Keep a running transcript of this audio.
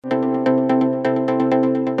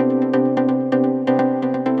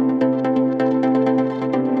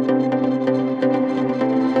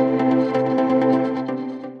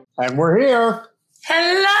we're here.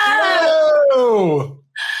 Hello. Hello.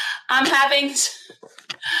 I'm having.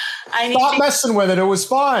 Stop messing with it. It was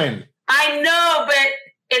fine. I know, but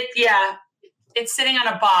it's sitting on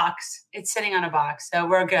a box. It's sitting on a box, so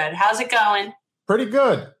we're good. How's it going? Pretty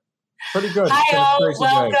good. Pretty good. Hi all.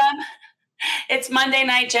 Welcome. Day. It's Monday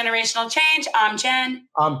night Generational Change. I'm Jen.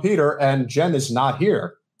 I'm Peter, and Jen is not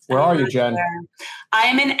here. Where are you, Jen? I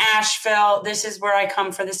am in Asheville. This is where I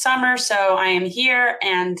come for the summer, so I am here,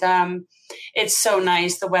 and it's so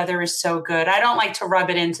nice. The weather is so good. I don't like to rub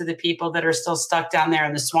it into the people that are still stuck down there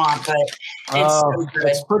in the swamp, but it's so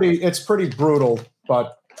good. It's pretty brutal,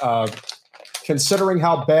 but considering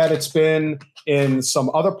how bad it's been in some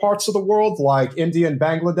other parts of the world, like India and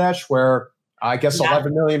Bangladesh, where I guess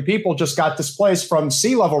 11 million people just got displaced from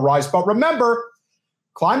sea level rise. But remember,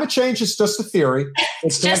 climate change is just a theory.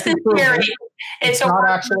 It's just a theory. It's not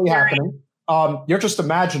actually happening. You're just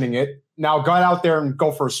imagining it. Now go out there and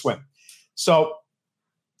go for a swim. So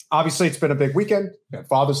obviously it's been a big weekend. We had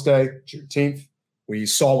Father's Day, Juneteenth. We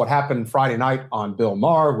saw what happened Friday night on Bill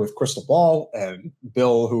Maher with Crystal Ball, and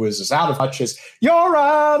Bill, who is as out of touch as you're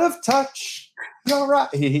out of touch. You're right.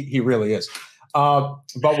 He really is.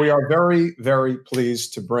 But we are very, very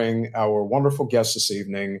pleased to bring our wonderful guest this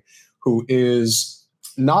evening, who is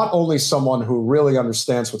not only someone who really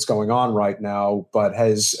understands what's going on right now, but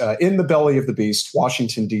has in the belly of the beast,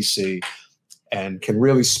 Washington, D.C., and can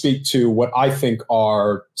really speak to what I think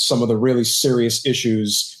are some of the really serious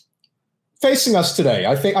issues facing us today.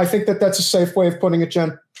 I think that that's a safe way of putting it,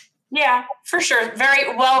 Jen. Yeah, for sure.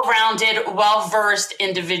 Very well-rounded, well-versed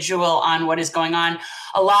individual on what is going on.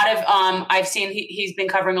 A lot of, I've seen he's been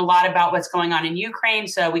covering a lot about what's going on in Ukraine,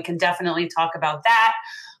 so we can definitely talk about that.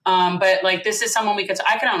 But like, this is someone we could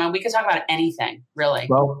talk about anything, really.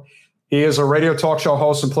 Well, he is a radio talk show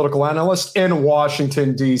host and political analyst in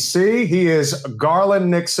Washington, D.C. He is Garland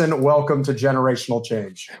Nixon. Welcome to Generational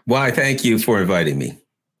Change. Why, thank you for inviting me.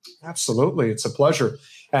 Absolutely. It's a pleasure.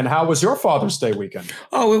 And how was your Father's Day weekend?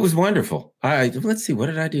 Oh, it was wonderful. Let's see. What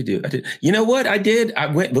did I do? You know what I did? I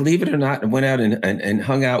went, believe it or not, I went out and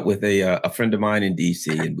hung out with a friend of mine in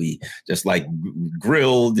D.C. and we just like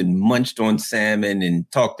grilled and munched on salmon and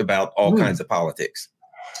talked about all kinds of politics.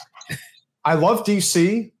 I love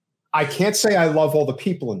D.C. I can't say I love all the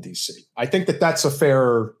people in D.C. I think that that's a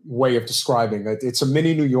fair way of describing it. It's a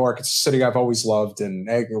mini New York. It's a city I've always loved. And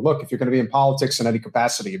hey, look, if you're going to be in politics in any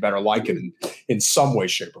capacity, you better like it in some way,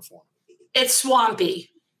 shape, or form. It's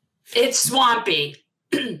swampy. It's swampy.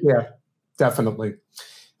 Yeah, definitely.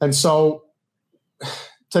 And so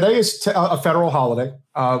today is a federal holiday,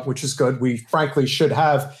 which is good. We frankly should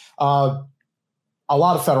have a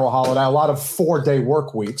lot of federal holiday, a lot of 4-day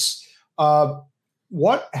work weeks.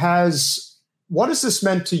 What has this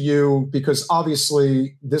meant to you? Because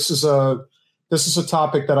obviously this is a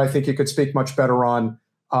topic that I think you could speak much better on.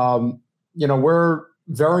 We're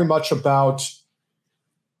very much about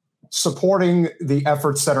supporting the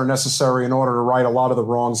efforts that are necessary in order to right a lot of the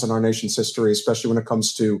wrongs in our nation's history, especially when it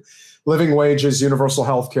comes to living wages, universal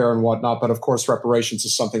health care, and whatnot. But of course, reparations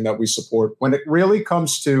is something that we support. When it really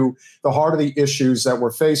comes to the heart of the issues that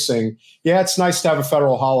we're facing, yeah, it's nice to have a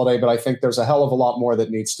federal holiday, but I think there's a hell of a lot more that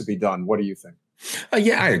needs to be done. What do you think?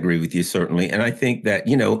 Yeah, I agree with you, certainly. And I think that,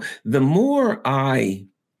 the more I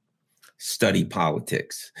study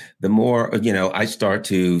politics, the more, I start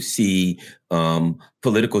to see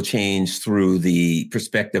political change through the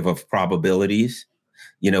perspective of probabilities.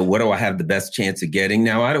 What do I have the best chance of getting?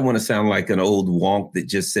 Now, I don't want to sound like an old wonk that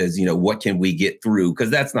just says, what can we get through?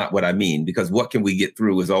 Because that's not what I mean, because what can we get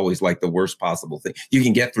through is always like the worst possible thing. You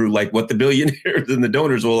can get through like what the billionaires and the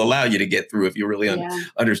donors will allow you to get through if you really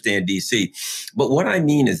understand DC. But what I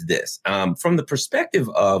mean is this, from the perspective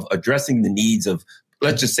of addressing the needs of,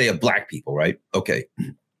 let's just say, of Black people, right? Okay.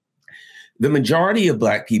 The majority of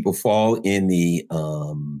Black people fall in the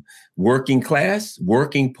working class,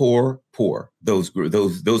 working poor, those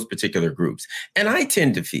particular groups. And I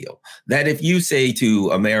tend to feel that if you say to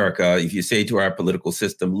America, if you say to our political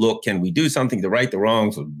system, look, can we do something to right the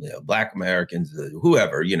wrongs of Black Americans,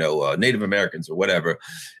 whoever, Native Americans or whatever,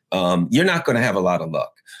 you're not going to have a lot of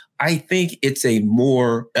luck. I think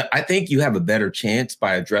I think you have a better chance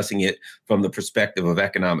by addressing it from the perspective of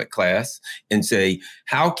economic class and say,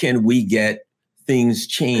 how can we get things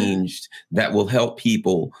changed that will help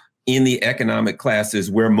people in the economic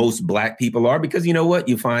classes where most Black people are, because you know what?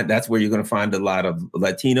 You find that's where you're going to find a lot of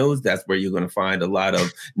Latinos. That's where you're going to find a lot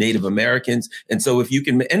of Native Americans. And so if you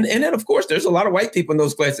can, and then of course, there's a lot of white people in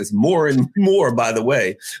those classes, more and more, by the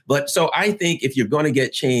way. But so I think if you're going to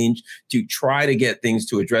get change, to try to get things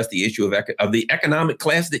to address the issue of the economic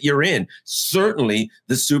class that you're in, certainly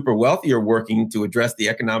the super wealthy are working to address the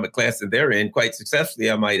economic class that they're in quite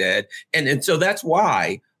successfully, I might add. And so that's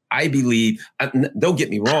why I believe, don't get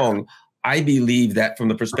me wrong, I believe that from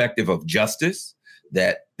the perspective of justice,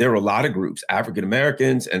 that there are a lot of groups, African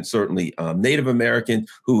Americans and certainly Native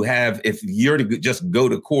Americans, who have, if you're to just go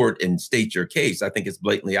to court and state your case, I think it's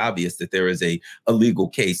blatantly obvious that there is a legal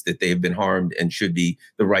case that they have been harmed and the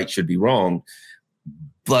right should be wrong.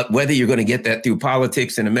 But whether you're going to get that through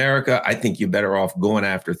politics in America, I think you're better off going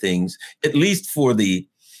after things, at least for the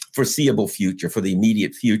foreseeable future, for the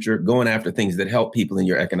immediate future, going after things that help people in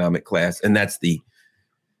your economic class. And that's the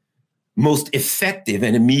most effective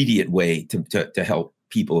and immediate way to help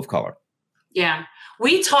people of color. Yeah.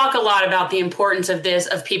 We talk a lot about the importance of this,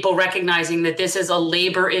 of people recognizing that this is a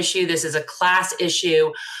labor issue, this is a class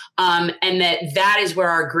issue, and that is where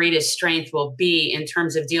our greatest strength will be in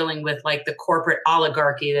terms of dealing with like the corporate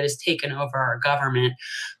oligarchy that has taken over our government.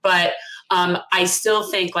 But I still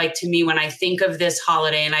think, like, to me, when I think of this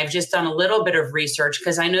holiday, and I've just done a little bit of research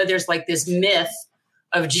because I know there's like this myth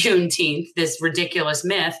of Juneteenth, this ridiculous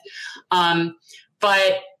myth,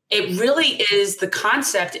 but it really is, the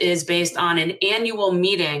concept is based on an annual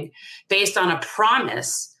meeting, based on a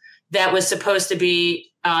promise that was supposed to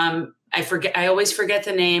be, I always forget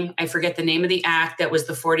the name. I forget the name of the act that was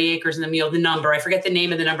the 40 acres and the mule, the number. I forget the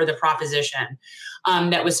name of the number of the proposition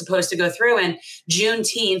that was supposed to go through. And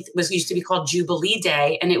Juneteenth used to be called Jubilee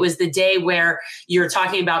Day. And it was the day where you're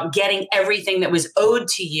talking about getting everything that was owed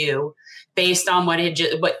to you based on what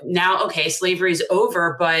now, okay, slavery is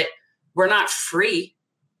over, but we're not free.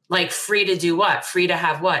 Like, free to do what? Free to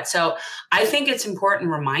have what? So I think it's an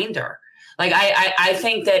important reminder. Like, I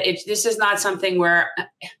think that this is not something where,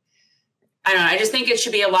 I don't know, I just think it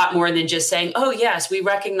should be a lot more than just saying, oh, yes, we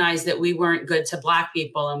recognize that we weren't good to Black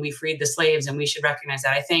people and we freed the slaves and we should recognize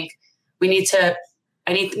that. I think we need to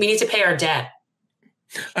pay our debt.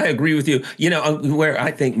 I agree with you. You know, where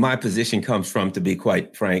I think my position comes from, to be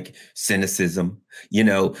quite frank, cynicism. You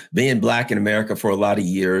know, being Black in America for a lot of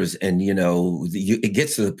years, and, you know, it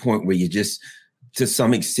gets to the point where you just, to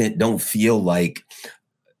some extent, don't feel like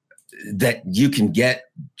that you can get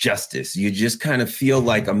justice. You just kind of feel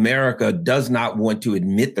like America does not want to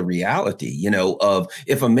admit the reality, you know, of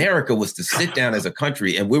if America was to sit down as a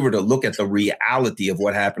country and we were to look at the reality of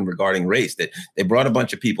what happened regarding race, that they brought a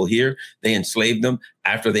bunch of people here, they enslaved them.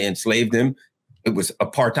 After they enslaved them, it was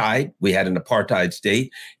apartheid. We had an apartheid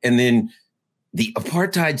state. And then the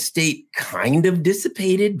apartheid state kind of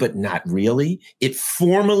dissipated, but not really. It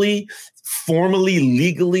formally,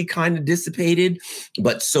 legally kind of dissipated,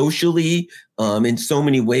 but socially, in so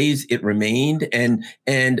many ways, it remained. And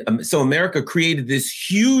so America created this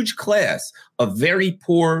huge class of very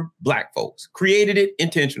poor Black folks, created it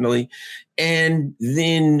intentionally, and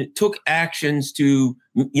then took actions to,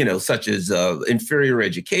 you know, such as inferior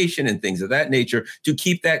education and things of that nature, to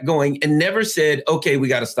keep that going, and never said, okay, we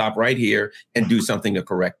got to stop right here and do something to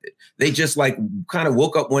correct it. They just like kind of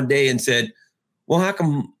woke up one day and said, well, how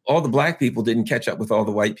come all the Black people didn't catch up with all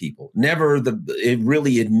the white people? Never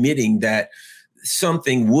really admitting that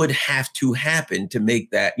something would have to happen to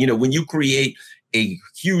make that, you know, when you create a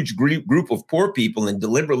huge group of poor people and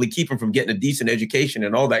deliberately keep them from getting a decent education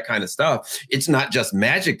and all that kind of stuff, it's not just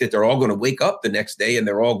magic that they're all going to wake up the next day and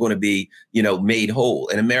they're all going to be, you know, made whole.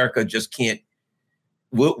 And America just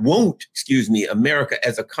won't, America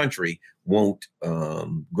as a country won't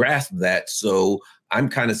grasp that. So I'm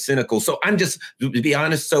kind of cynical. So I'm just, to be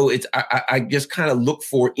honest, so I just kind of look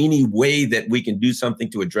for any way that we can do something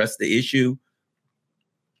to address the issue.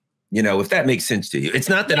 You know, if that makes sense to you. It's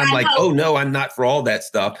not that I'm like, oh, no, I'm not for all that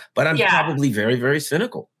stuff, but I'm probably very, very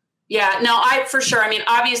cynical. Yeah, no, for sure. I mean,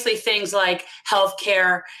 obviously things like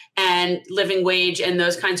healthcare and living wage and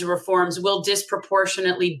those kinds of reforms will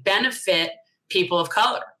disproportionately benefit people of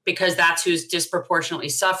color, because that's who disproportionately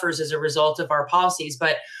suffers as a result of our policies.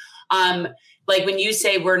 But like when you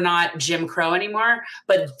say we're not Jim Crow anymore,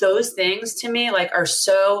 but those things to me like are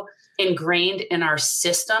so ingrained in our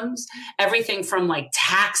systems, everything from like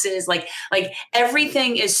taxes, like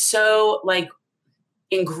everything is so like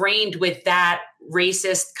ingrained with that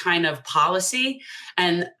racist kind of policy.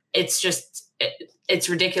 And it's just, it's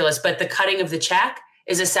ridiculous. But the cutting of the check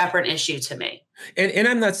is a separate issue to me. And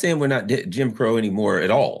I'm not saying we're not Jim Crow anymore at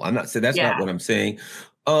all. I'm not saying that's not what I'm saying.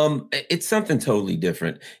 It's something totally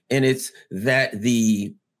different. And it's that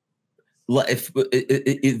the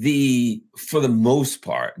for the most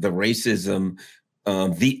part, the racism,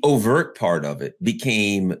 the overt part of it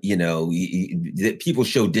became, that people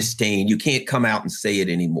show disdain. You can't come out and say it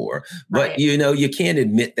anymore, but right. You can't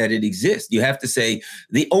admit that it exists. You have to say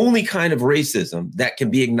the only kind of racism that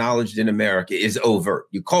can be acknowledged in America is overt.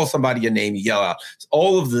 You call somebody a name, you yell out.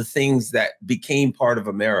 All of the things that became part of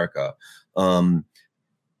America,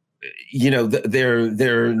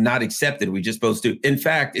 they're not accepted. We're just supposed to. In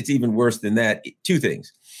fact, it's even worse than that. Two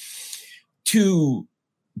things. To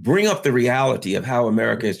bring up the reality of how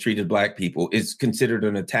America has treated Black people is considered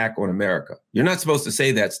an attack on America. You're not supposed to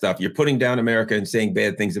say that stuff. You're putting down America and saying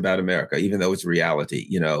bad things about America, even though it's reality,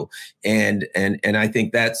 and I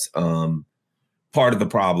think that's part of the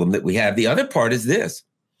problem that we have. The other part is this.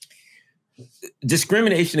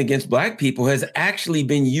 Discrimination against Black people has actually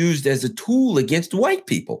been used as a tool against white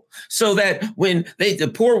people, so that when the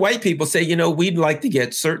poor white people say, we'd like to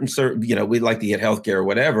get certain, we'd like to get healthcare or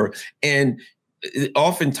whatever, and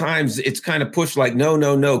oftentimes it's kind of pushed like, no,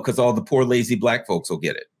 because all the poor, lazy Black folks will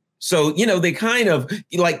get it. So, they kind of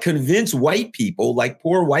convince white people,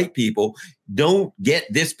 poor white people, don't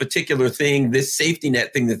get this particular thing, this safety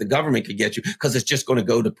net thing that the government could get you, because it's just going to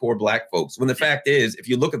go to poor Black folks. When the fact is, if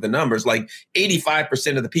you look at the numbers,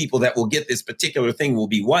 85% of the people that will get this particular thing will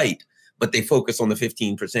be white, but they focus on the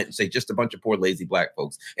 15% and say just a bunch of poor, lazy Black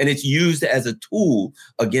folks. And it's used as a tool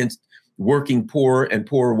against working poor and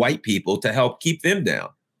poor white people to help keep them down.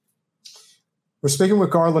 We're speaking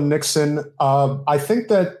with Garland Nixon. I think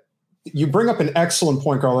that you bring up an excellent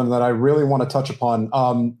point, Garland, that I really want to touch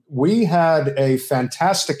upon. We had a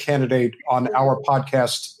fantastic candidate on our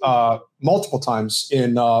podcast multiple times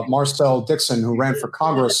in Marcel Dixon, who ran for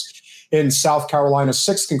Congress in South Carolina's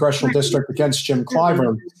 6th Congressional District against Jim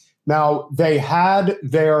Clyburn. Now, they had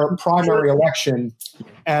their primary election,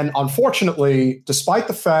 and unfortunately, despite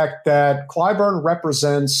the fact that Clyburn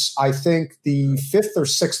represents, I think, the 5th or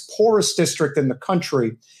 6th poorest district in the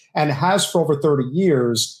country and has for over 30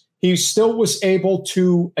 years, he still was able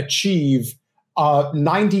to achieve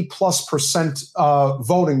 90+%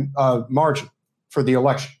 voting margin for the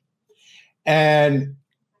election. And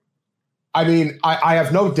I mean, I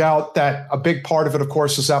have no doubt that a big part of it, of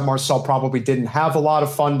course, is that Marcel probably didn't have a lot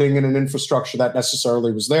of funding and an infrastructure that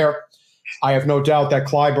necessarily was there. I have no doubt that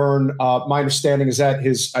Clyburn, my understanding is that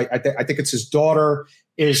I think it's his daughter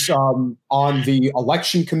is on the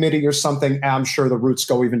election committee or something. I'm sure the roots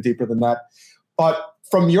go even deeper than that. But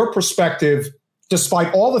from your perspective,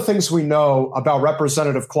 despite all the things we know about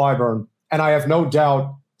Representative Clyburn, and I have no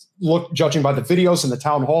doubt, judging by the videos and the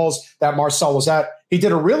town halls that Marcel was at, he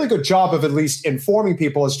did a really good job of at least informing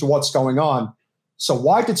people as to what's going on. So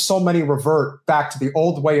why did so many revert back to the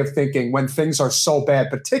old way of thinking when things are so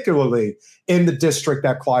bad, particularly in the district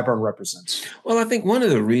that Clyburn represents? Well, I think one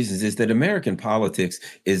of the reasons is that American politics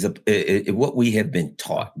is what we have been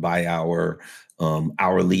taught by our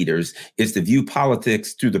leaders is to view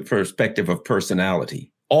politics through the perspective of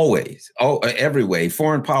personality. Always, every way,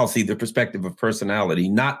 foreign policy, the perspective of personality,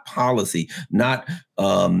 not policy, not,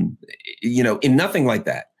 in nothing like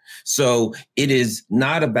that. So it is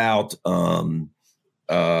not about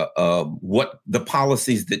what the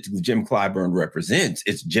policies that Jim Clyburn represents.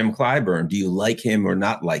 It's Jim Clyburn. Do you like him or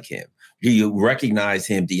not like him? Do you recognize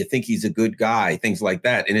him? Do you think he's a good guy? Things like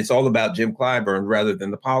that. And it's all about Jim Clyburn rather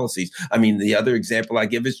than the policies. I mean, the other example I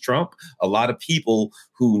give is Trump. A lot of people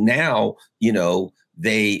who now,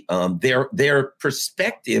 their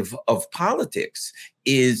perspective of politics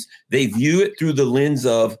is they view it through the lens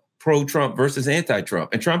of pro-Trump versus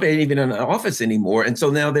anti-Trump. And Trump ain't even in office anymore. And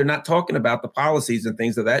so now they're not talking about the policies and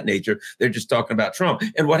things of that nature. They're just talking about Trump.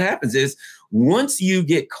 And what happens is once you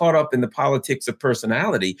get caught up in the politics of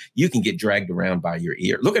personality, you can get dragged around by your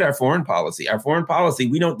ear. Look at our foreign policy. Our foreign policy,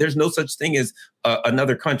 there's no such thing as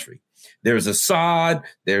another country. There's Assad,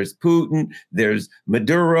 there's Putin, there's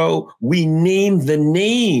Maduro. We name the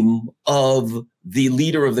name of the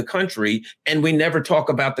leader of the country, and we never talk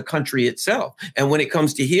about the country itself. And when it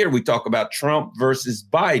comes to here, we talk about Trump versus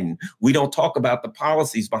Biden. We don't talk about the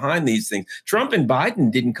policies behind these things. Trump and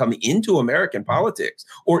Biden didn't come into American politics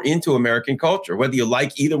or into American culture, whether you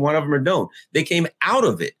like either one of them or don't. They came out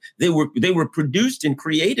of it. They were produced and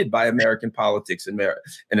created by American politics and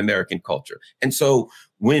American culture. And so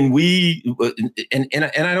when and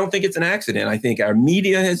I don't think it's an accident. I think our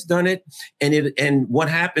media has done it, and what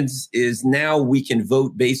happens is now we can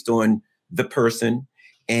vote based on the person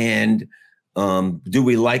and do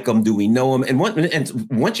we like them? Do we know them? And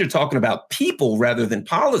once you're talking about people rather than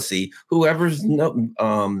policy, whoever's name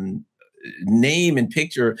and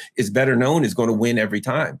picture is better known is going to win every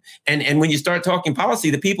time. And when you start talking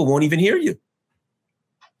policy, the people won't even hear you.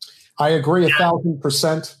 I agree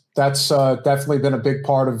 1,000%. That's definitely been a big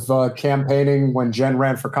part of campaigning when Jen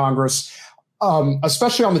ran for Congress,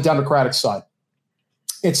 especially on the Democratic side.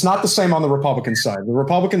 It's not the same on the Republican side. The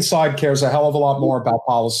Republican side cares a hell of a lot more about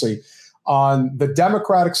policy. On the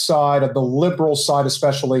Democratic side, of the liberal side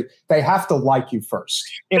especially, they have to like you first.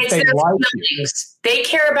 If they like you, they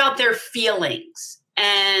care about their feelings,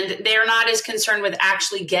 and they're not as concerned with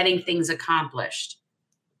actually getting things accomplished.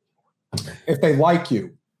 If they like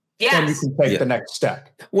you, yes, then you can take the next step.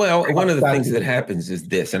 Well, one of the things that happens is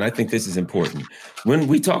this, and I think this is important. When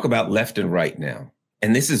we talk about left and right now,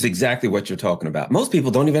 and this is exactly what you're talking about. Most people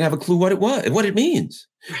don't even have a clue what it means.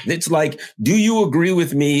 It's like, do you agree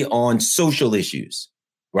with me on social issues,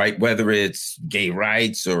 right? Whether it's gay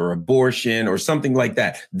rights or abortion or something like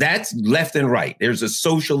that. That's left and right. There's a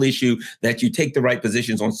social issue that you take the right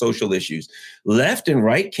positions on social issues. Left and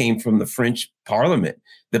right came from the French Parliament.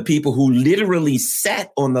 The people who literally sat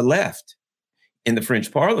on the left in the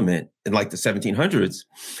French Parliament in like the 1700s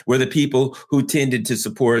were the people who tended to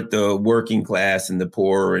support the working class and the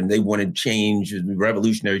poor, and they wanted change,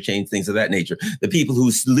 revolutionary change, things of that nature. The people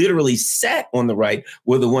who literally sat on the right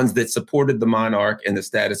were the ones that supported the monarch and the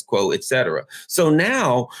status quo, et cetera. So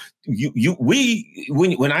now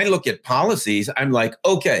when I look at policies, I'm like,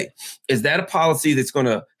 okay, is that a policy that's going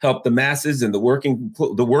to help the masses and the working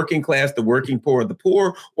class, the working poor, and the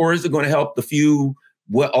poor, or is it going to help the few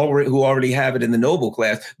who already have it in the noble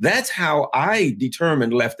class? That's how I determine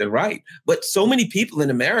left and right. But so many people in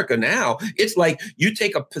America now, it's like you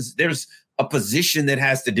take there's a position that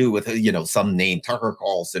has to do with, some name, Tucker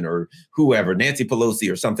Carlson or whoever, Nancy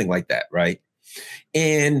Pelosi or something like that, right?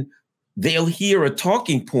 And they'll hear a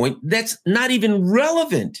talking point that's not even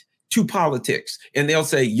relevant to politics. And they'll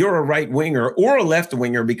say, you're a right winger or a left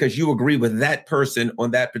winger because you agree with that person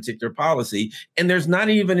on that particular policy. And there's not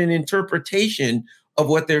even an interpretation of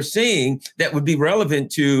what they're saying that would be relevant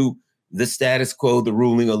to the status quo, the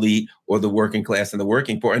ruling elite, or the working class and the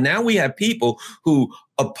working poor. And now we have people who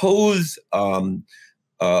oppose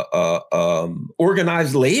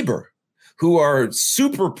organized labor, who are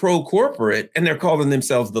super pro-corporate, and they're calling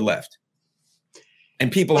themselves the left.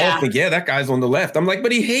 And people all think, that guy's on the left. I'm like,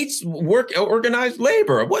 but he hates organized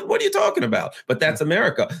labor. What are you talking about? But that's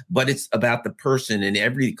America. But it's about the person and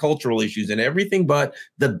every cultural issues and everything but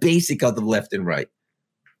the basic of the left and right.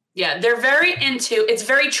 Yeah, they're it's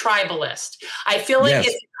very tribalist. I feel like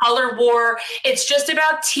it's a color war. It's just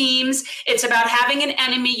about teams. It's about having an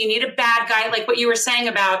enemy. You need a bad guy, like what you were saying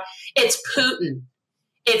about it's Putin.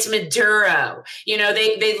 It's Maduro.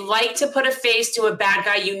 They like to put a face to a bad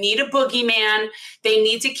guy. You need a boogeyman. They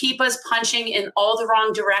need to keep us punching in all the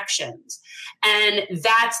wrong directions. And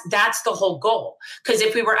that's the whole goal. Because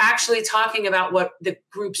if we were actually talking about what the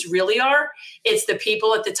groups really are, it's the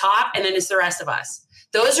people at the top and then it's the rest of us.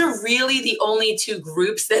 Those are really the only two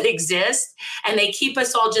groups that exist. And they keep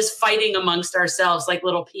us all just fighting amongst ourselves like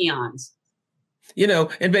little peons.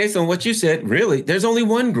 And based on what you said, really, there's only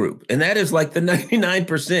one group, and that is like the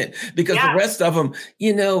 99%, because the rest of them,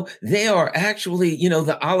 they are actually,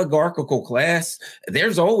 the oligarchical class.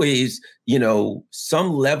 There's always,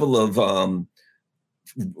 some level of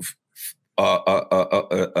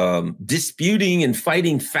disputing and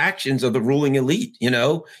fighting factions of the ruling elite.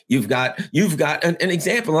 You've got an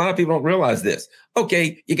example. A lot of people don't realize this.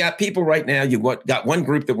 Okay, you got people right now. Got one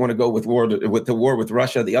group that want to go with the war with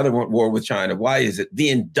Russia. The other want war with China. Why is it? The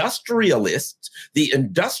industrialists, the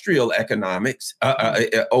industrial economics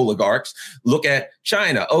oligarchs look at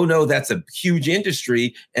China. Oh no, that's a huge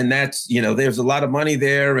industry, and that's there's a lot of money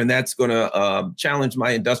there, and that's going to challenge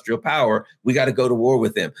my industrial power. We got to go to war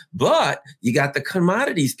with them. But you got the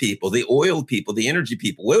commodities people, the oil people, the energy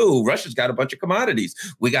people. Whoa, Russia's got a bunch of commodities.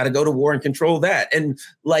 We got to go to war and control that. And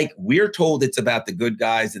like we're told it's about the good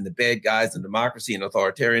guys and the bad guys and democracy and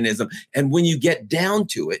authoritarianism. And when you get down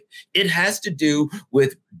to it, it has to do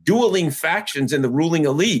with dueling factions in the ruling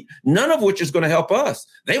elite, none of which is going to help us.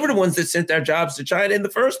 They were the ones that sent their jobs to China in the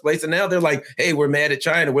first place. And now they're like, hey, we're mad at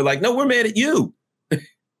China. We're like, no, we're mad at you.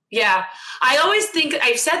 Yeah. I always think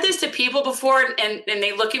I've said this to people before and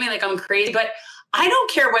they look at me like I'm crazy, but I don't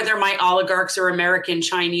care whether my oligarchs are American,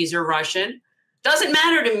 Chinese, or Russian. Doesn't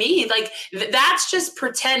matter to me. Like that's just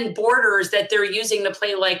pretend borders that they're using to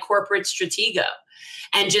play like corporate stratego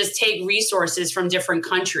and just take resources from different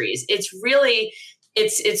countries. It's really,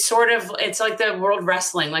 it's like the world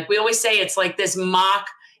wrestling. Like we always say, it's like this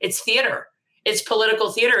it's theater. It's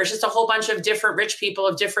political theater. It's just a whole bunch of different rich people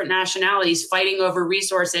of different nationalities fighting over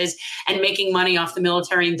resources and making money off the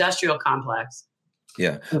military industrial complex.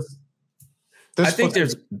 Yeah. I think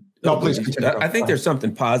there's No, please continue. I think there's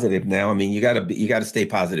something positive now. I mean, you got to stay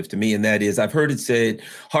positive to me. And that is, I've heard it said,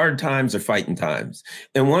 hard times are fighting times.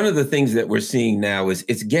 And one of the things that we're seeing now is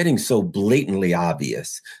it's getting so blatantly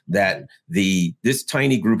obvious that this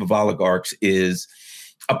tiny group of oligarchs is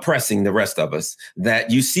oppressing the rest of us, that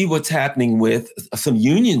you see what's happening with some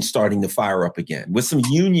unions starting to fire up again, with some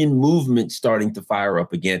union movement starting to fire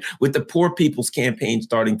up again, with the Poor People's Campaign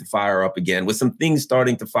starting to fire up again, with some things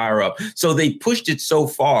starting to fire up. So they pushed it so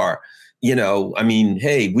far, I mean,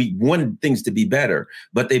 hey, we wanted things to be better,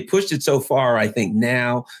 but they pushed it so far, I think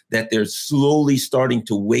now that they're slowly starting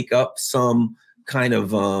to wake up some kind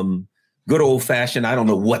of good old fashioned, I don't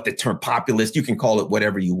know what the term, populist, you can call it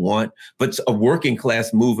whatever you want, but working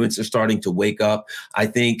class movements are starting to wake up. I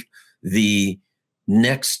think the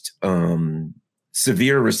next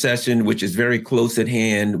severe recession, which is very close at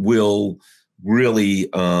hand, will really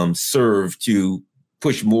serve to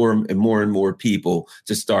push more and more people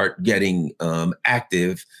to start getting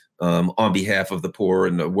active on behalf of the poor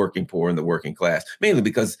and the working class, mainly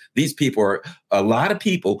because these people are a lot of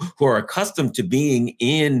people who are accustomed to being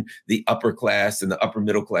in the upper class and the upper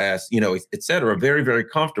middle class, et cetera, very, very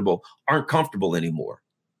comfortable, aren't comfortable anymore.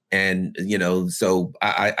 And, so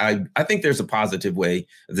I think there's a positive way.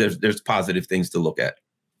 There's positive things to look at.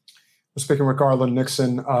 Speaking with Garland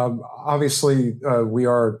Nixon, obviously we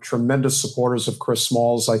are tremendous supporters of Chris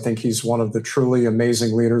Smalls. I think he's one of the truly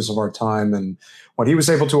amazing leaders of our time. And what he was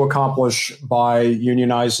able to accomplish by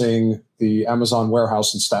unionizing the Amazon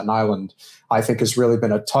warehouse in Staten Island, I think has really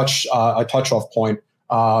been a touch-off point.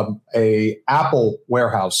 A Apple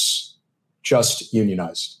warehouse just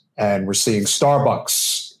unionized. And we're seeing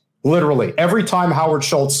Starbucks, literally every time Howard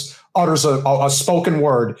Schultz utters a spoken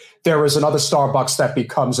word, there is another Starbucks that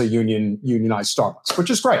becomes a unionized Starbucks, which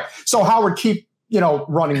is great. So Howard, keep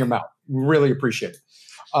running your mouth. Really appreciate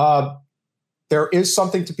it. There is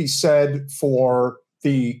something to be said for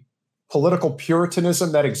the political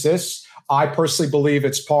puritanism that exists. I personally believe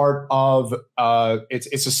it's part of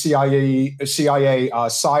it's a CIA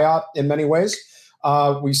psyop in many ways.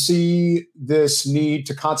 We see this need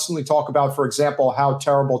to constantly talk about, for example, how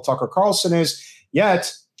terrible Tucker Carlson is,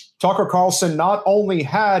 yet Tucker Carlson not only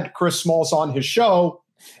had Chris Smalls on his show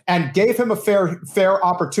and gave him a fair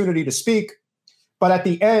opportunity to speak, but at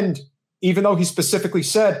the end, even though he specifically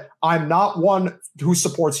said, I'm not one who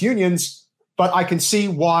supports unions, but I can see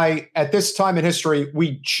why at this time in history,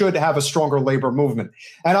 we should have a stronger labor movement.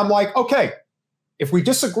 And I'm like, okay, if we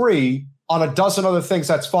disagree on a dozen other things,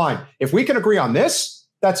 that's fine. If we can agree on this,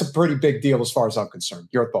 that's a pretty big deal as far as I'm concerned.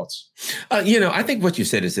 Your thoughts? I think what you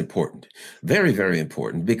said is important. Very, very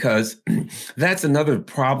important, because that's another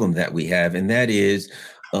problem that we have. And that is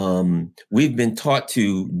we've been taught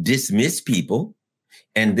to dismiss people,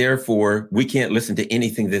 and therefore we can't listen to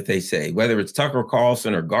anything that they say, whether it's Tucker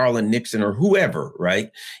Carlson or Garland Nixon or whoever,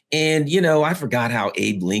 right? And, I forgot how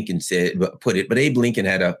Abe Lincoln put it, but Abe Lincoln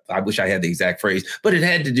I wish I had the exact phrase, but it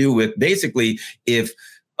had to do with basically if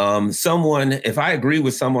I agree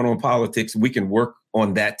with someone on politics, we can work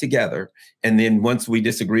on that together. And then once we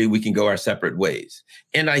disagree, we can go our separate ways.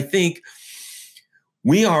 And I think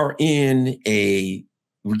we are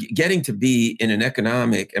getting to be in an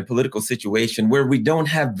economic and political situation where we don't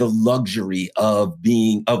have the luxury of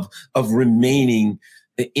remaining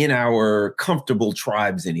in our comfortable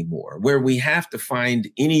tribes anymore, where we have to find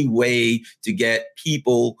any way to get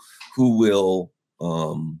people who will,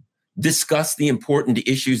 discuss the important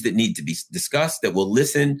issues that need to be discussed, that will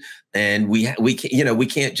listen. And we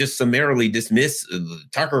can't just summarily dismiss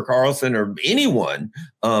Tucker Carlson or anyone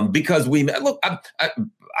because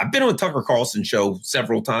I've been on Tucker Carlson's show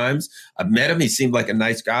several times. I've met him. He seemed like a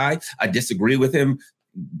nice guy. I disagree with him,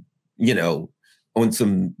 on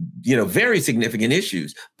some, very significant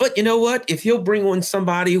issues. But you know what? If he'll bring on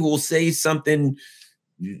somebody who will say something,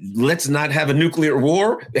 let's not have a nuclear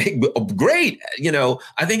war, great.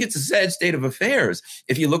 I think it's a sad state of affairs.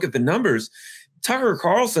 If you look at the numbers, Tucker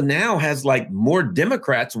Carlson now has more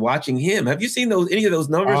Democrats watching him. Have you seen any of those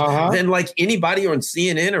numbers than anybody on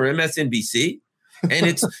CNN or MSNBC? And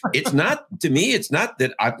it's not, to me, it's not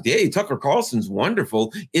that Tucker Carlson's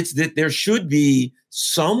wonderful. It's that there should be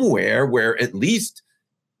somewhere where at least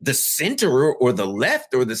the center or the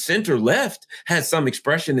left or the center left has some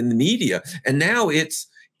expression in the media. And now it's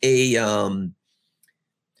the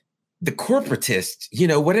corporatists,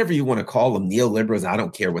 whatever you want to call them, neoliberals, I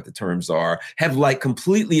don't care what the terms are, have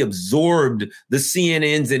completely absorbed the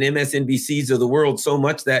CNNs and MSNBCs of the world so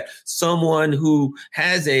much that someone who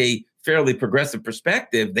has a fairly progressive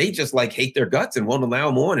perspective, they just hate their guts and won't allow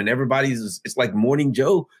them on. And it's like Morning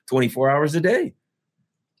Joe 24 hours a day.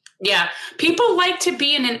 Yeah, people like to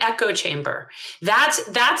be in an echo chamber. That's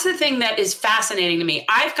the thing that is fascinating to me.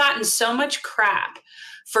 I've gotten so much crap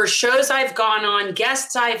for shows I've gone on,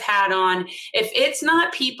 guests I've had on. If it's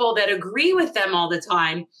not people that agree with them all the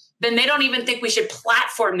time, then they don't even think we should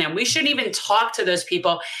platform them. We shouldn't even talk to those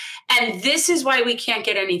people. And this is why we can't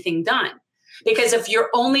get anything done. Because if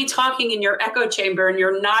you're only talking in your echo chamber and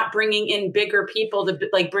you're not bringing in bigger people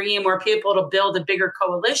to bringing in more people to build a bigger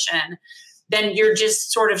coalition, then you're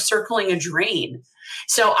just sort of circling a drain.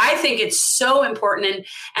 So I think it's so important.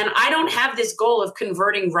 And I don't have this goal of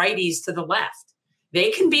converting righties to the left.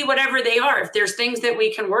 They can be whatever they are. If there's things that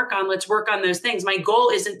we can work on, let's work on those things. My goal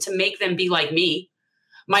isn't to make them be like me.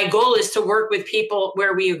 My goal is to work with people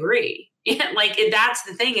where we agree. That's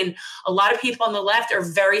the thing. And a lot of people on the left are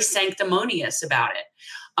very sanctimonious about it.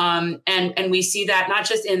 And we see that not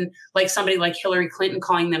just in somebody like Hillary Clinton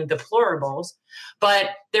calling them deplorables,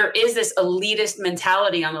 but there is this elitist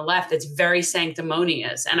mentality on the left that's very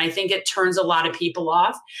sanctimonious. And I think it turns a lot of people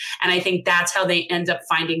off. And I think that's how they end up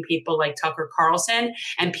finding people like Tucker Carlson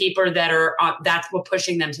and people that are, that's what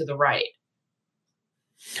pushing them to the right.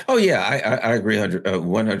 Oh, yeah, I agree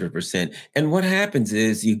 100%. And what happens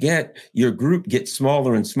is your group gets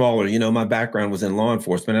smaller and smaller. You know, my background was in law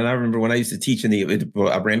enforcement. And I remember when I used to teach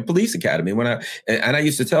I ran a police academy. I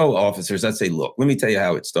used to tell officers, I'd say, look, let me tell you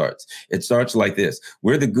how it starts. It starts like this.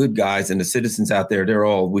 We're the good guys and the citizens out there,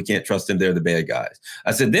 we can't trust them. They're the bad guys.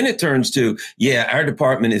 I said, then it turns to, yeah, our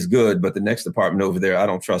department is good, but the next department over there, I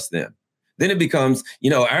don't trust them. Then it becomes,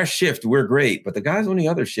 our shift, we're great, but the guys on the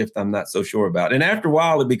other shift, I'm not so sure about. And after a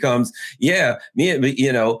while, it becomes, yeah, me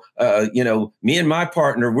and my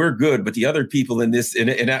partner, we're good, but the other people in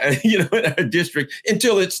our district,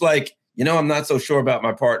 until it's like, I'm not so sure about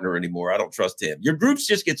my partner anymore. I don't trust him. Your groups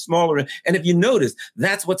just get smaller. And if you notice,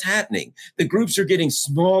 that's what's happening. The groups are getting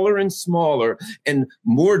smaller and smaller and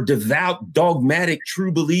more devout, dogmatic,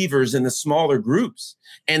 true believers in the smaller groups.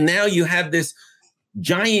 And now you have this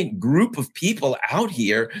giant group of people out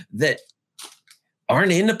here that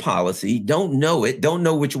aren't into policy, don't know it, don't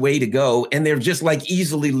know which way to go, and they're just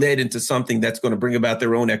easily led into something that's going to bring about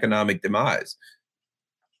their own economic demise.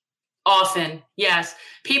 Often, yes.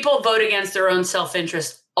 People vote against their own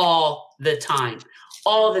self-interest all the time.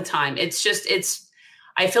 All the time.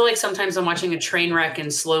 I feel like sometimes I'm watching a train wreck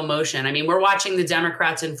in slow motion. I mean, we're watching the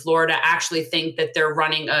Democrats in Florida actually think that they're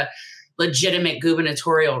running a legitimate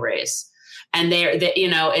gubernatorial race. And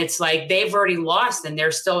it's like they've already lost and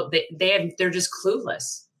they're still, they're just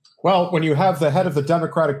clueless. Well, when you have the head of the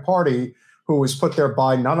Democratic Party, who was put there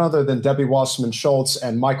by none other than Debbie Wasserman Schultz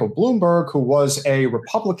and Michael Bloomberg, who was a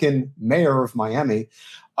Republican mayor of Miami,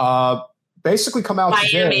 basically come out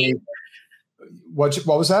today. What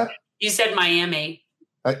was that? You said Miami.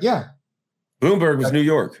 Yeah. Bloomberg was New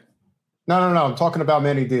York. No. I'm talking about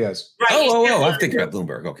Manny Diaz. Right. Oh, I'm thinking about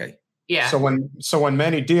Bloomberg. Okay. Yeah. So when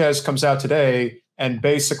Manny Diaz comes out today and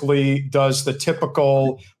basically does the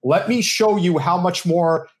typical, let me show you how much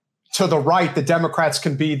more to the right the Democrats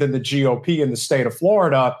can be than the GOP in the state of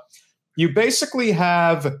Florida, you basically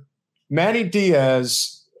have Manny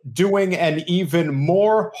Diaz doing an even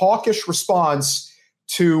more hawkish response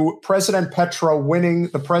to President Petro winning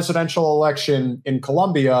the presidential election in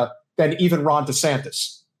Colombia than even Ron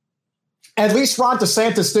DeSantis. At least Ron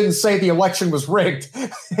DeSantis didn't say the election was rigged.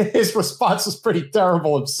 His response was pretty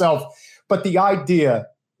terrible himself. But the idea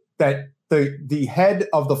that the head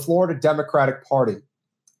of the Florida Democratic Party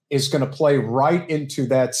is going to play right into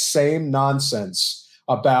that same nonsense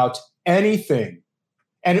about anything.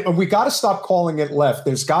 And we got to stop calling it left.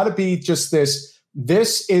 There's got to be just this.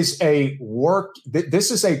 This is a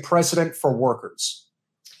president for workers.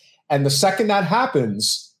 And the second that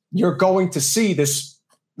happens, you're going to see this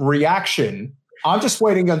reaction. I'm just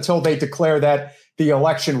waiting until they declare that the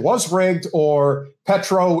election was rigged or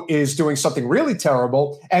Petro is doing something really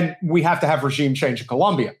terrible and we have to have regime change in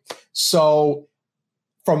Colombia. So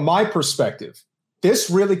from my perspective, this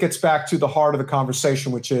really gets back to the heart of the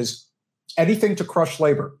conversation, which is anything to crush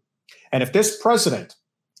labor. And if this president,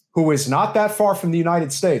 who is not that far from the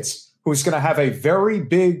United States, who's going to have a very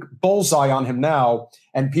big bullseye on him now,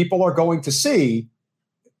 and people are going to see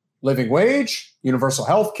living wage, universal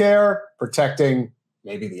health care, protecting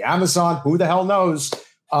maybe the Amazon, who the hell knows,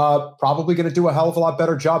 probably going to do a hell of a lot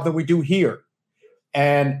better job than we do here.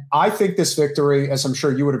 And I think this victory, as I'm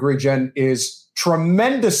sure you would agree, Jen, is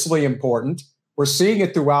tremendously important. We're seeing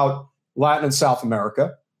it throughout Latin and South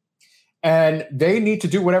America. And they need to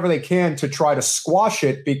do whatever they can to try to squash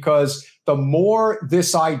it, because the more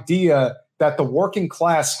this idea that the working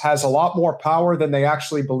class has a lot more power than they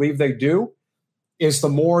actually believe they do is the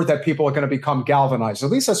more that people are going to become galvanized.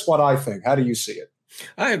 At least that's what I think. How do you see it?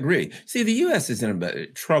 I agree. See, the U.S. is in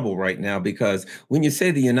trouble right now because when you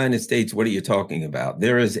say the United States, what are you talking about?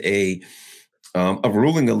 There is a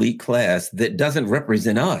ruling elite class that doesn't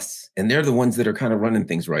represent us. And they're the ones that are kind of running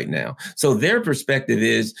things right now. So their perspective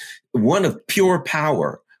is one of pure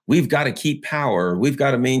power. We've got to keep power. We've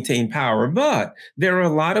got to maintain power. But there are a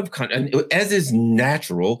lot of, as is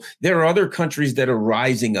natural, there are other countries that are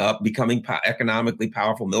rising up, becoming economically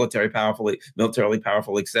powerful, militarily powerful,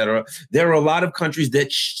 et cetera. There are a lot of countries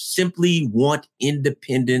that simply want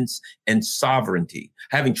independence and sovereignty.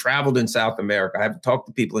 Having traveled in South America, I have talked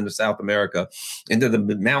to people in South America, into the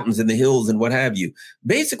mountains and the hills and what have you.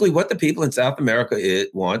 Basically, what the people in South America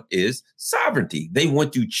want is sovereignty. They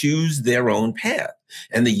want to choose their own path.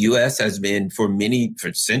 And the U.S. has been, for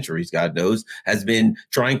centuries, God knows, has been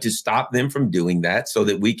trying to stop them from doing that so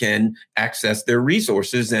that we can access their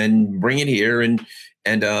resources and bring it here and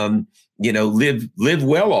live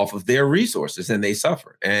well off of their resources, and they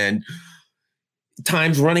suffer. And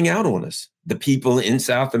time's running out on us. The people in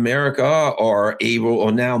South America are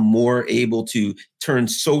now more able to turn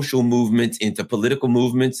social movements into political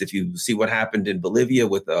movements. If you see what happened in Bolivia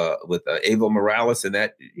with Evo Morales and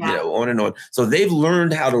that, on and on. So they've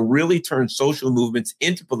learned how to really turn social movements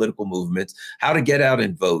into political movements, how to get out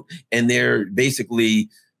and vote. And they're basically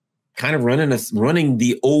kind of running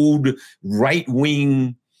the old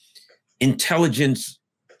right-wing intelligence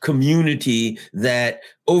community that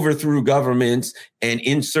overthrew governments and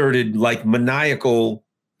inserted like maniacal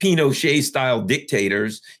Pinochet-style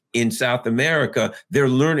dictators in South America. They're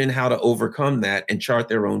learning how to overcome that and chart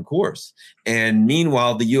their own course. And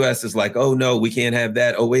meanwhile, the U.S. is like, oh, no, we can't have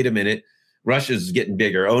that. Oh, wait a minute. Russia's getting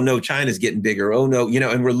bigger. Oh, no, China's getting bigger. Oh, no,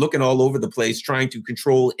 and we're looking all over the place trying to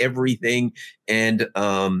control everything. And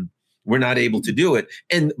we're not able to do it.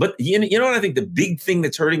 But you know what I think the big thing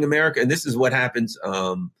that's hurting America, and this is what happens,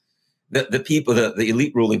 the people, the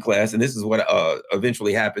elite ruling class, and this is what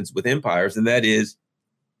eventually happens with empires, and that is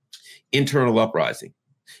internal uprising.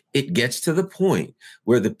 It gets to the point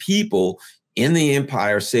where the people in the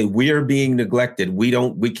empire say we are being neglected. We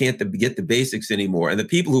can't get the basics anymore. And the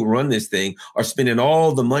people who run this thing are spending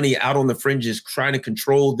all the money out on the fringes, trying to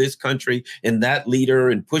control this country and that leader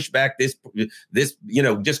and push back this,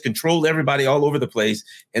 just control everybody all over the place.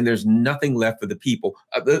 And there's nothing left for the people.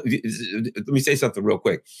 Let me say something real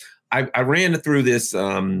quick. I ran through this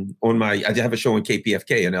I have a show on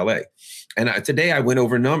KPFK in LA. And today I went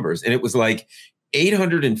over numbers, and it was like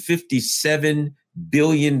 $857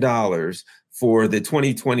 billion for the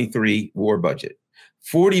 2023 war budget.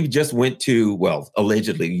 40 just went to,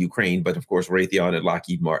 allegedly Ukraine, but of course Raytheon and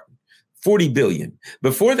Lockheed Martin. 40 billion.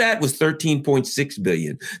 Before that was 13.6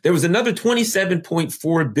 billion. There was another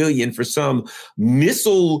 27.4 billion for some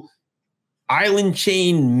island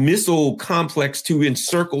chain missile complex to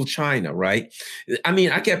encircle China, right? I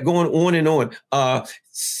mean, I kept going on and on.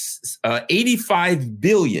 85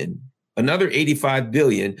 billion. Another 85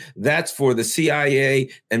 billion, that's for the CIA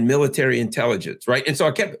and military intelligence, right? And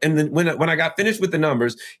so and then when I got finished with the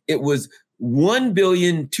numbers, it was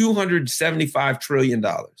 $1.275 trillion,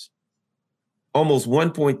 almost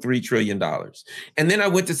 $1.3 trillion. And then I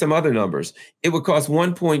went to some other numbers. It would cost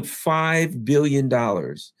 $1.5 billion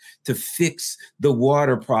to fix the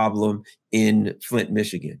water problem in Flint,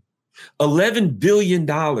 Michigan. $11 billion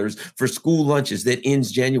for school lunches that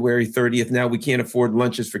ends January 30th. Now we can't afford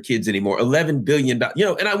lunches for kids anymore. $11 billion,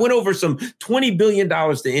 and I went over some $20 billion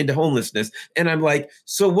to end homelessness. And I'm like,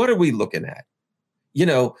 so what are we looking at?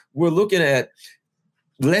 We're looking at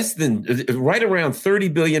right around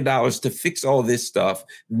 $30 billion to fix all this stuff.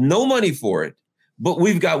 No money for it, but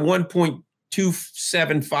we've got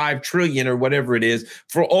 1.275 trillion or whatever it is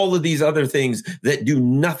for all of these other things that do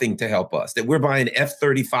nothing to help us, that we're buying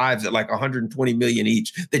F-35s at like 120 million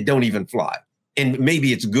each that don't even fly. And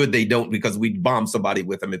maybe it's good they don't, because we'd bomb somebody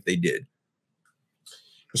with them if they did.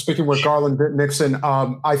 Speaking with Garland Nixon,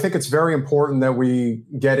 I think it's very important that we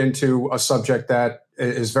get into a subject that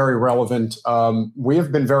is very relevant. We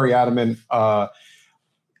have been very adamant.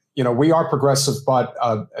 We are progressive, but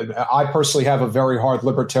I personally have a very hard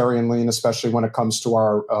libertarian lean, especially when it comes to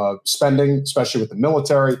our spending, especially with the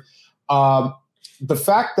military. The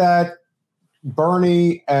fact that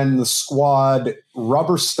Bernie and the squad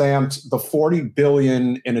rubber stamped the $40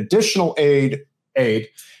 billion in additional aid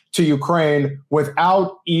to Ukraine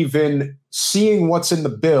without even seeing what's in the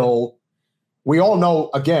bill. We all know,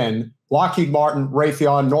 again, Lockheed Martin,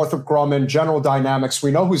 Raytheon, Northrop Grumman, General Dynamics.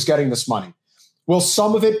 We know who's getting this money. Will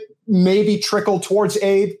some of it maybe trickle towards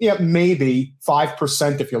aid? Yeah, maybe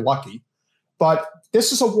 5% if you're lucky. But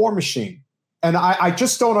this is a war machine. And I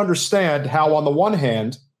just don't understand how, on the one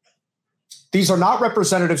hand, These are not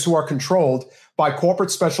representatives who are controlled by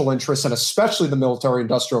corporate special interests and especially the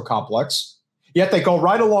military-industrial complex. Yet they go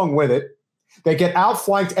right along with it. They get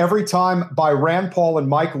outflanked every time by Rand Paul and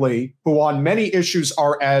Mike Lee, who on many issues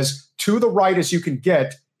are as to the right as you can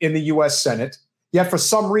get in the U.S. Senate. Yet for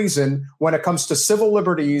some reason, when it comes to civil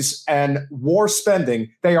liberties and war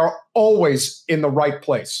spending, they are always in the right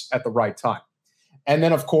place at the right time. And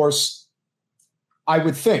then, of course, I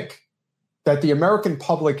would think that the American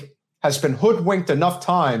public has been hoodwinked enough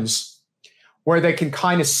times where they can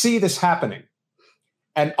kind of see this happening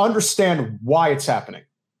and understand why it's happening.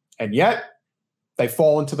 And yet they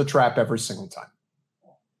fall into the trap every single time.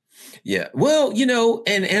 Yeah. Well,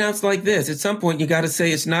 and it's like this. At some point, you got to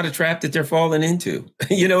say it's not a trap that they're falling into.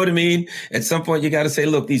 You know what I mean? At some point, you got to say,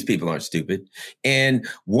 look, these people aren't stupid. And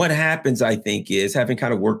what happens, I think, is having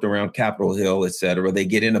kind of worked around Capitol Hill, et cetera, they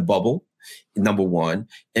get in a bubble, number one.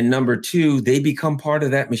 And number two, they become part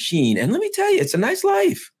of that machine. And let me tell you, it's a nice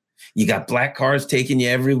life. You got black cars taking you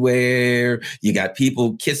everywhere. You got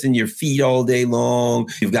people kissing your feet all day long.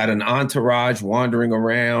 You've got an entourage wandering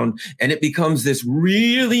around, and it becomes this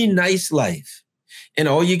really nice life. And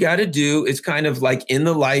all you got to do is kind of like in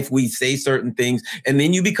the life, we say certain things, and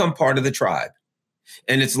then you become part of the tribe.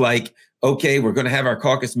 And it's like, okay, we're going to have our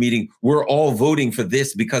caucus meeting. We're all voting for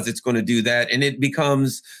this because it's going to do that. And it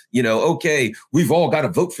becomes, okay, we've all got to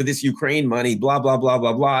vote for this Ukraine money, blah, blah, blah,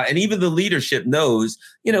 blah, blah. And even the leadership knows,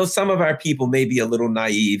 some of our people may be a little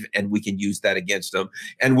naive and we can use that against them.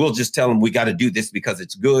 And we'll just tell them we got to do this because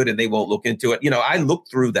it's good and they won't look into it. I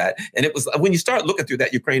looked through that, and it was when you start looking through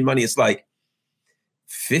that Ukraine money, it's like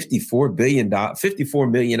 $54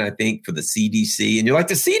 million, I think, for the CDC. And you're like,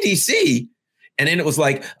 the CDC? And then it was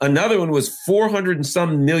like another one was 400 and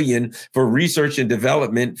some million for research and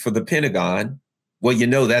development for the Pentagon. Well,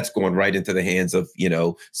 that's going right into the hands of,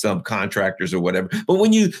 some contractors or whatever. But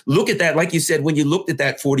when you look at that, like you said, when you looked at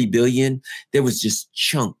that 40 billion, there was just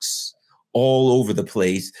chunks all over the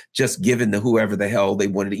place, just given to whoever the hell they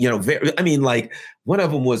wanted. Like one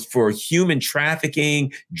of them was for human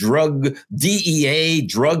trafficking, drug, DEA,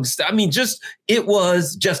 drugs. It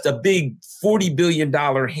was just a big $40 billion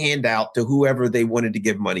handout to whoever they wanted to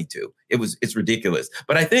give money to. It's ridiculous.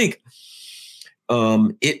 But I think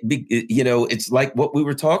it's like what we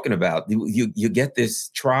were talking about. You get this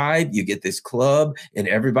tribe, you get this club, and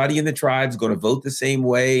everybody in the tribe's going to vote the same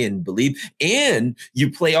way and believe. And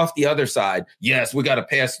you play off the other side. Yes, we got to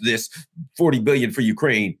pass this 40 billion for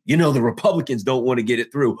Ukraine. The Republicans don't want to get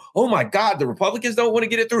it through. Oh my God, the Republicans don't want to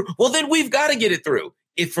get it through. Well, then we've got to get it through.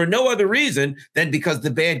 If for no other reason than because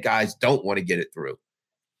the bad guys don't want to get it through.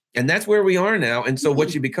 And that's where we are now. And so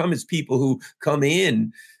what you become is people who come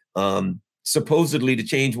in, supposedly to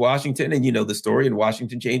change Washington, and the story, and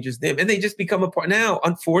Washington changes them, and they just become a part. Now,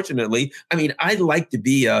 unfortunately, I'd like to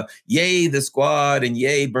be a yay the squad and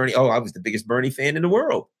yay Bernie. Oh, I was the biggest Bernie fan in the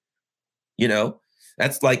world.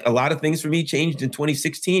 That's like a lot of things for me changed in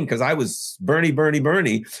 2016 because I was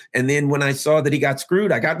Bernie. And then when I saw that he got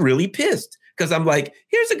screwed, I got really pissed because I'm like,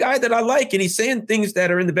 here's a guy that I like, and he's saying things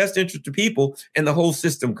that are in the best interest of people, and the whole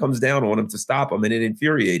system comes down on him to stop him, and it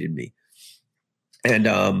infuriated me. And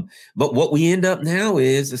but what we end up now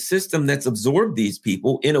is a system that's absorbed these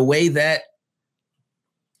people in a way that,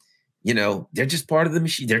 they're just part of the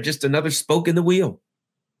machine. They're just another spoke in the wheel.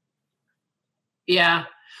 Yeah.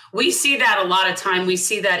 We see that a lot of time. We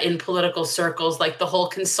see that in political circles, like the whole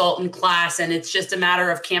consultant class, and it's just a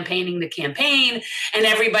matter of campaigning the campaign, and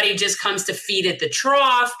everybody just comes to feed at the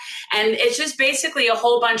trough. And it's just basically a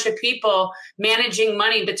whole bunch of people managing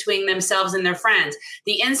money between themselves and their friends.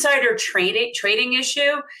 The insider trading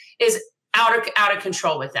issue is out of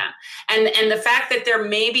control with them. And the fact that they're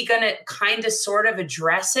maybe going to kind of sort of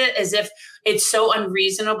address it as if it's so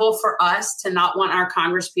unreasonable for us to not want our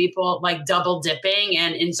Congress people like double dipping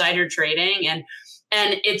and insider trading. And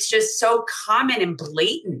it's just so common and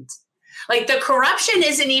blatant. Like the corruption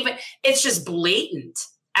isn't even, it's just blatant.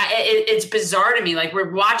 It's bizarre to me. Like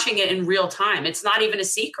we're watching it in real time. It's not even a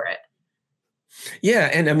secret. Yeah.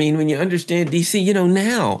 And when you understand DC,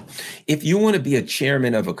 now, if you want to be a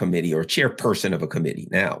chairman of a committee or a chairperson of a committee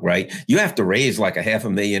now, right, you have to raise like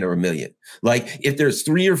 $500,000 or $1 million. Like if there's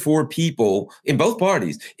 3 or 4 people in both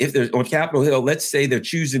parties, if there's on Capitol Hill, let's say they're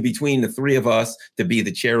choosing between the 3 of us to be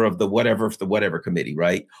the chair of the whatever committee,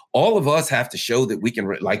 right? All of us have to show that we can,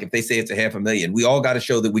 like if they say it's $500,000, we all got to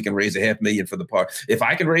show that we can raise $500,000 for the part. If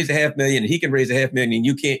I can raise $500,000 and he can raise $500,000 and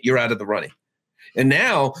you can't, you're out of the running. And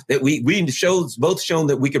now that we both shown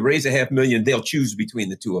that we could raise $500,000, they'll choose between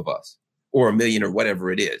the 2 of us or $1 million or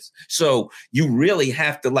whatever it is. So you really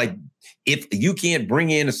have to if you can't bring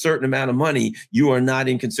in a certain amount of money, you are not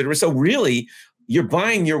in consideration. So really, you're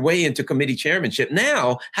buying your way into committee chairmanship.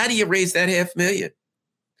 Now, how do you raise that $500,000?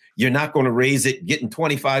 You're not going to raise it getting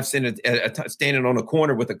 25 cents standing on a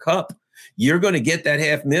corner with a cup. You're going to get that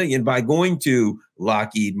 $500,000 by going to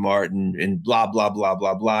Lockheed Martin and blah, blah, blah,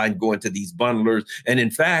 blah, blah, and going to these bundlers. And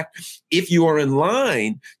in fact, if you are in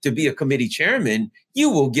line to be a committee chairman, you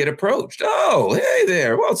will get approached. Oh, hey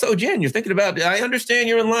there. Well, so Jen, you're thinking about, I understand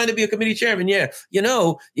you're in line to be a committee chairman. Yeah. You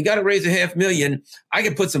got to raise $500,000. I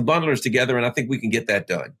can put some bundlers together and I think we can get that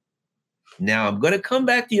done. Now, I'm going to come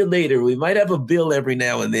back to you later. We might have a bill every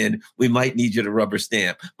now and then. We might need you to rubber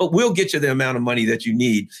stamp, but we'll get you the amount of money that you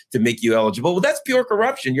need to make you eligible. Well, that's pure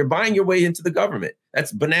corruption. You're buying your way into the government.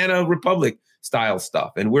 That's banana republic style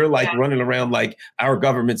stuff. And we're like running around like our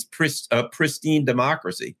government's pristine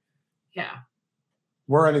democracy. Yeah.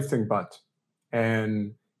 We're anything but.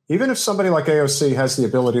 And even if somebody like AOC has the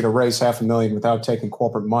ability to raise $500,000 without taking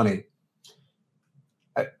corporate money,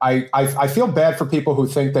 I feel bad for people who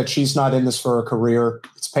think that she's not in this for a career.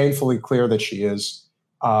 It's painfully clear that she is.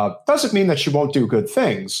 Doesn't mean that she won't do good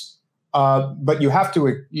things, but you have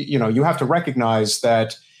to recognize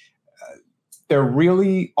that there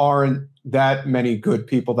really aren't that many good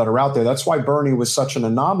people that are out there. That's why Bernie was such an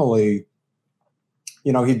anomaly.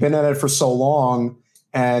 He'd been at it for so long,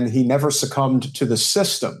 and he never succumbed to the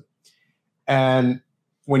system. And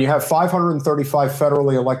when you have 535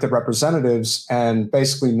 federally elected representatives and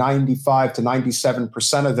basically 95 to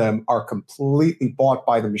 97% of them are completely bought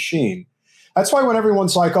by the machine. That's why when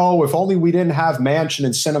everyone's like, oh, if only we didn't have Manchin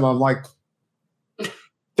and Sinema, I'm like,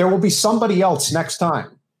 there will be somebody else next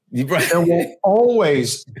time. Right. There will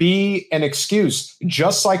always be an excuse,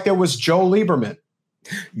 just like there was Joe Lieberman.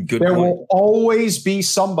 Good there point. will always be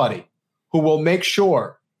somebody who will make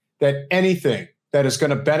sure that anything that is going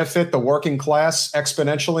to benefit the working class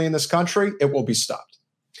exponentially in this country, it will be stopped.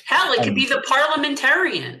 Hell, it could be the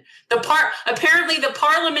parliamentarian. Apparently the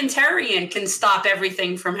parliamentarian can stop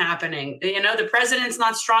everything from happening. The president's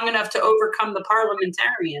not strong enough to overcome the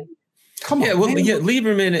parliamentarian. Come on. Yeah, well,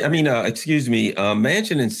 Lieberman,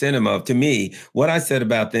 Manchin and Sinema, to me, what I said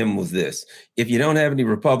about them was this. If you don't have any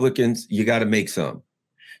Republicans, you got to make some.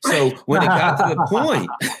 So when it got to the point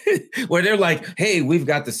where they're like, hey, we've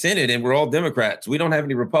got the Senate and we're all Democrats. We don't have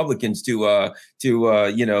any Republicans to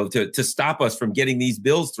stop us from getting these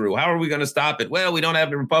bills through. How are we going to stop it? Well, we don't have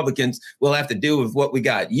any Republicans. We'll have to do with what we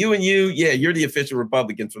got. You, you're the official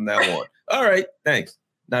Republicans from now on. All right, thanks.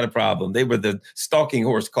 Not a problem. They were the stalking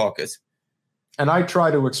horse caucus. And I try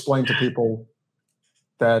to explain to people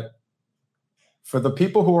that for the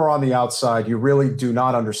people who are on the outside, you really do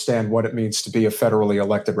not understand what it means to be a federally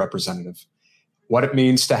elected representative, what it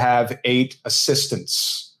means to have 8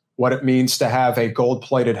 assistants, what it means to have a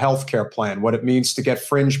gold-plated healthcare plan, what it means to get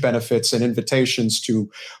fringe benefits and invitations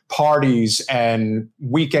to parties and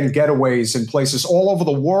weekend getaways in places all over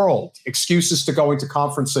the world, excuses to going to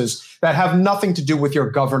conferences that have nothing to do with your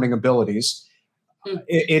governing abilities.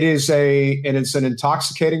 It is an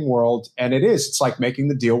intoxicating world, and it's like making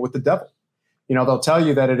the deal with the devil. They'll tell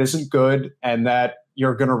you that it isn't good and that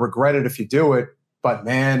you're going to regret it if you do it. But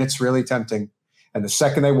man, it's really tempting. And the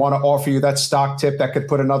second they want to offer you that stock tip that could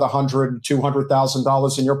put another $100,000,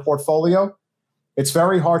 $200,000 in your portfolio, it's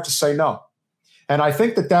very hard to say no. And I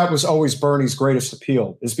think that was always Bernie's greatest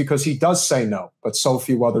appeal, is because he does say no, but so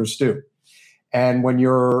few others do. And when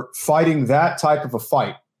you're fighting that type of a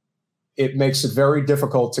fight, it makes it very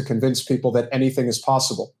difficult to convince people that anything is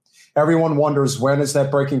possible. Everyone wonders, when is that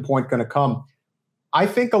breaking point going to come? I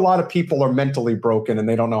think a lot of people are mentally broken and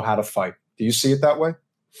they don't know how to fight. Do you see it that way?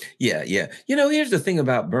 Yeah. Here's the thing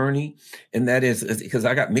about Bernie, and that is because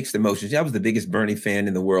I got mixed emotions. I was the biggest Bernie fan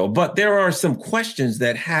in the world, but there are some questions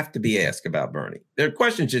that have to be asked about Bernie. There are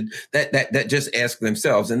questions that just ask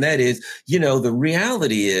themselves, and that is, the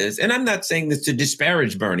reality is, and I'm not saying this to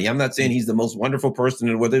disparage Bernie. I'm not saying he's the most wonderful person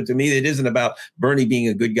in the world. To me, it isn't about Bernie being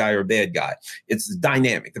a good guy or a bad guy. It's the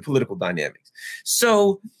dynamic, the political dynamics.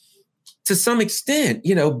 So to some extent,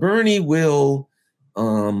 Bernie will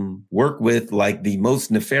work with like the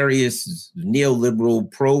most nefarious neoliberal,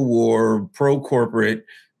 pro-war, pro-corporate,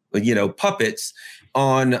 puppets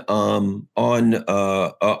on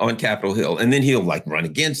Capitol Hill, and then he'll like run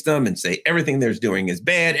against them and say everything they're doing is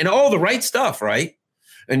bad and all the right stuff, right?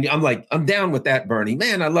 And I'm down with that, Bernie.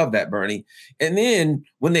 Man, I love that, Bernie. And then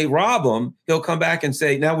when they rob him, he'll come back and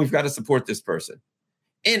say, now we've got to support this person.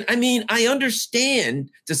 And I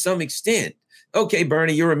understand to some extent. Okay,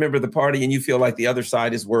 Bernie, you're a member of the party and you feel like the other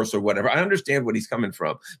side is worse or whatever. I understand what he's coming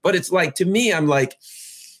from. But it's like, to me, I'm like,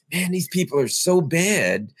 man, these people are so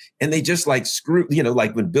bad. And they just like screw,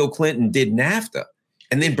 like when Bill Clinton did NAFTA.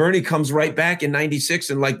 And then Bernie comes right back in 96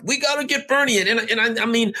 and like, we got to get Bernie in. And I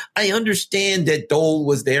mean, I understand that Dole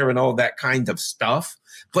was there and all that kind of stuff,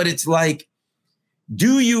 but it's like,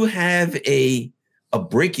 do you have a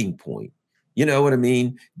breaking point? You know what I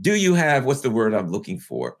mean? Do you have, what's the word I'm looking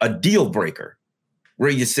for? A deal breaker where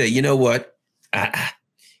you say, you know what,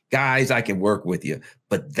 guys, I can work with you,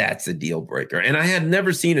 but that's a deal breaker. And I had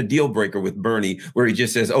never seen a deal breaker with Bernie where he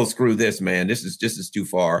just says, oh, screw this, man. This is too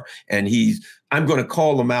far. And I'm going to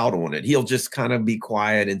call him out on it. He'll just kind of be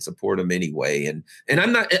quiet and support him anyway. And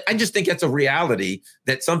I just think that's a reality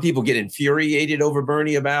that some people get infuriated over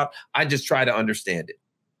Bernie about. I just try to understand it.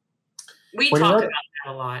 We talk about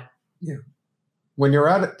that a lot. Yeah. When you're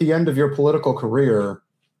at the end of your political career,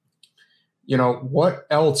 you know, what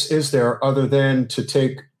else is there other than to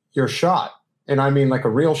take your shot? And I mean like a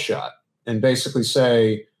real shot, and basically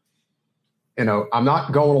say, you know, I'm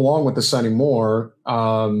not going along with this anymore.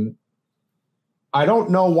 I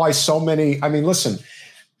don't know why so many, I mean, listen,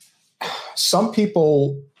 some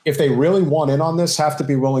people, if they really want in on this, have to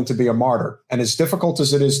be willing to be a martyr. And as difficult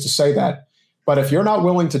as it is to say that, but if you're not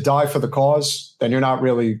willing to die for the cause, then you're not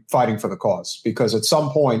really fighting for the cause, because at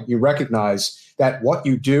some point you recognize that what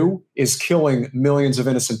you do is killing millions of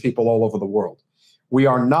innocent people all over the world. We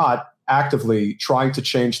are not actively trying to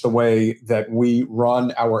change the way that we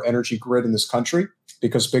run our energy grid in this country,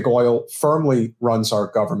 because big oil firmly runs our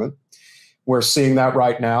government. We're seeing that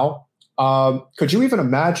right now. Could you even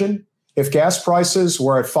imagine if gas prices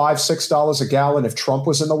were at $5, $6 a gallon, if Trump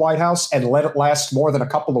was in the White House and let it last more than a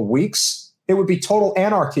couple of weeks? It would be total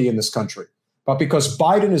anarchy in this country. But because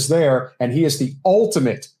Biden is there and he is the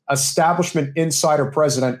ultimate establishment insider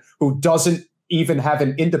president who doesn't even have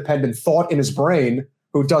an independent thought in his brain,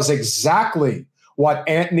 who does exactly what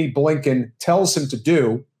Antony Blinken tells him to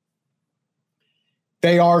do,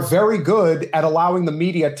 they are very good at allowing the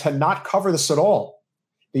media to not cover this at all.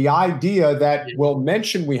 The idea that we'll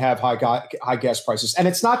mention we have high gas prices, and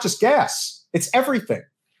it's not just gas, it's everything.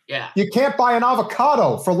 Yeah. You can't buy an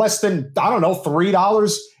avocado for less than, I don't know,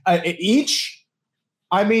 $3 each.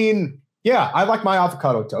 I mean, yeah, I like my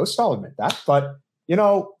avocado toast. I'll admit that. But, you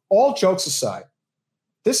know, all jokes aside,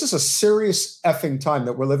 this is a serious effing time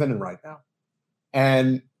that we're living in right now.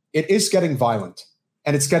 And it is getting violent.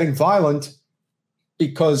 And it's getting violent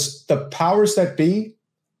because the powers that be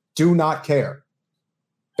do not care.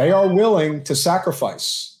 They are willing to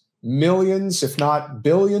sacrifice millions, if not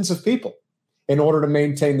billions of people in order to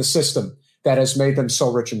maintain the system that has made them so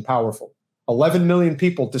rich and powerful. 11 million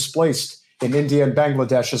people displaced in India and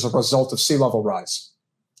Bangladesh as a result of sea level rise.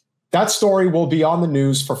 That story will be on the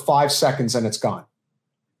news for 5 seconds and it's gone.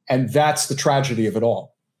 And that's the tragedy of it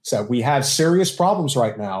all. So we have serious problems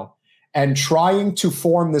right now, and trying to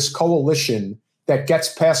form this coalition that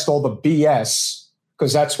gets past all the BS,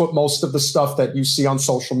 because that's what most of the stuff that you see on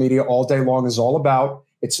social media all day long is all about.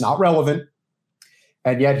 It's not relevant.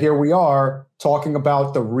 And yet here we are talking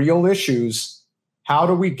about the real issues. How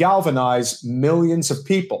do we galvanize millions of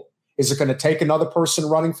people? Is it going to take another person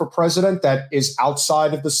running for president that is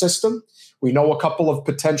outside of the system? We know a couple of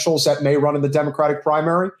potentials that may run in the Democratic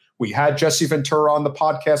primary. We had Jesse Ventura on the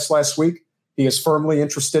podcast last week. He is firmly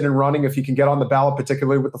interested in running if he can get on the ballot,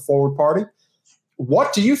 particularly with the Forward Party.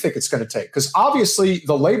 What do you think it's going to take? Because obviously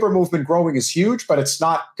the labor movement growing is huge, but it's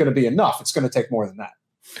not going to be enough. It's going to take more than that.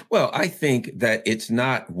 Well, I think that it's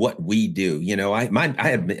not what we do. You know, I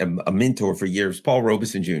had a mentor for years. Paul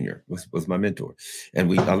Robeson Jr. was my mentor.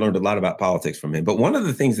 And I learned a lot about politics from him. But one of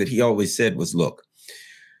the things that he always said was, look,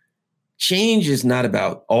 change is not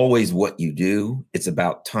about always what you do. It's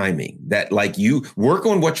about timing. That like you work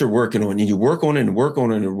on what you're working on and you work on it and work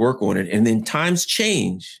on it and work on it. And then times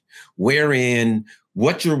change wherein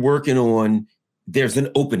what you're working on, there's an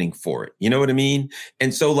opening for it. You know what I mean?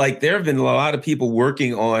 And so like there have been a lot of people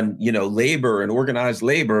working on, you know, labor and organized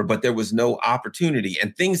labor, but there was no opportunity.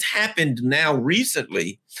 And things happened now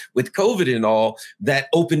recently with COVID and all that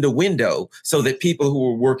opened a window so that people who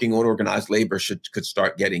were working on organized labor could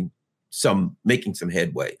start making some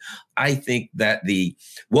headway. I think that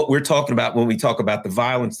what we're talking about when we talk about the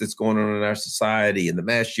violence that's going on in our society and the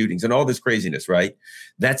mass shootings and all this craziness, right?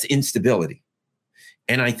 That's instability.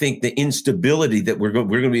 And I think the instability that we're going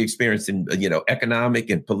to be experiencing, you know, economic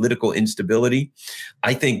and political instability,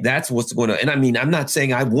 I think that's what's going to, and I mean, I'm not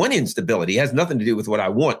saying I want instability. It has nothing to do with what I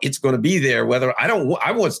want. It's going to be there, whether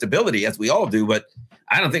I want stability, as we all do, but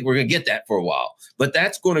I don't think we're going to get that for a while. But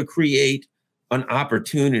that's going to create an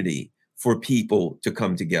opportunity for people to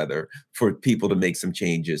come together, for people to make some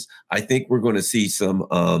changes. I think we're going to see some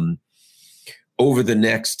over the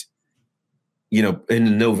next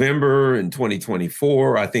in November in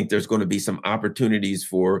 2024, I think there's going to be some opportunities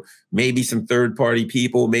for maybe some third-party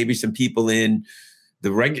people, maybe some people in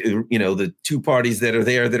the regular, the two parties that are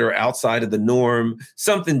there that are outside of the norm.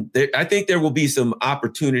 I think there will be some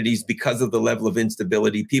opportunities because of the level of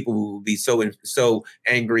instability. People will be so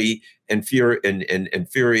angry and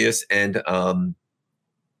furious, and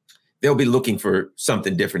they'll be looking for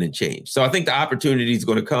something different and change. So I think the opportunity is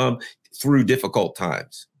going to come through difficult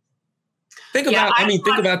times. Think about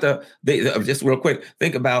just real quick,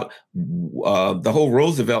 think about the whole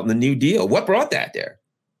Roosevelt and the New Deal. What brought that there?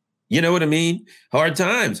 You know what I mean? Hard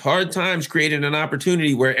times created an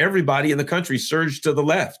opportunity where everybody in the country surged to the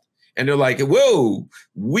left. And they're like, whoa,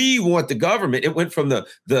 we want the government. It went from the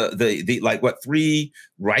three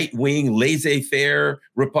right-wing, laissez-faire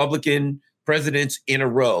Republican presidents in a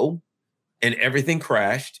row, and everything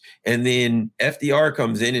crashed. And then FDR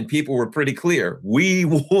comes in and people were pretty clear. We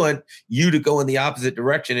want you to go in the opposite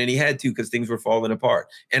direction. And he had to, because things were falling apart.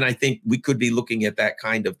 And I think we could be looking at that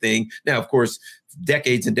kind of thing. Now, of course,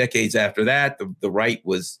 decades and decades after that, the right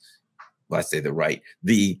was,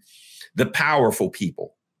 the powerful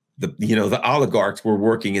people, the oligarchs were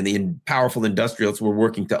working, and the powerful industrialists were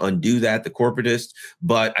working to undo that, the corporatists.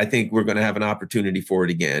 But I think we're going to have an opportunity for it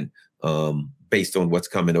again, based on what's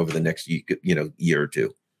coming over the next year or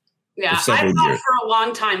two. Yeah, I thought for a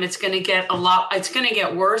long time it's going to get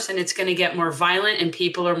worse, and it's going to get more violent, and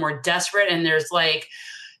people are more desperate. And there's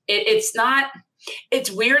it's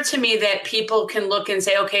weird to me that people can look and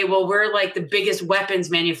say, okay, well, we're like the biggest weapons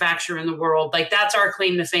manufacturer in the world. Like, that's our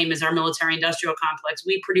claim to fame, is our military industrial complex.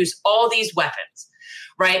 We produce all these weapons,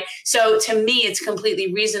 right? So to me, it's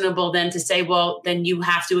completely reasonable then to say, well, then you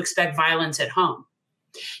have to expect violence at home.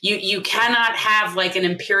 You cannot have like an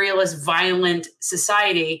imperialist, violent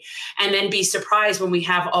society and then be surprised when we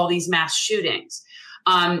have all these mass shootings.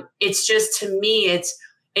 It's just, to me,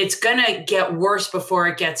 it's going to get worse before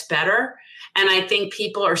it gets better. And I think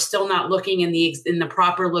people are still not looking in the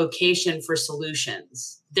proper location for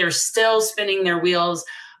solutions. They're still spinning their wheels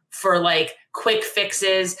for like quick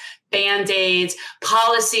fixes, Band-Aids,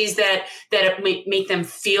 policies that make them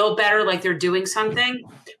feel better, like they're doing something,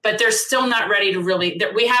 but they're still not ready to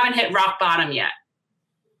we haven't hit rock bottom yet.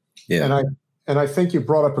 Yeah. And I think you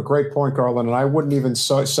brought up a great point, Garland, and I wouldn't even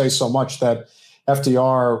say so much that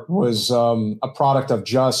FDR was a product of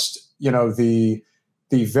just,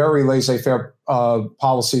 the very laissez-faire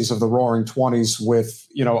policies of the Roaring '20s with,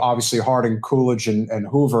 obviously Harding, Coolidge, and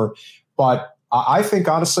Hoover. But I think,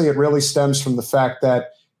 honestly, it really stems from the fact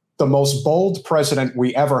that the most bold president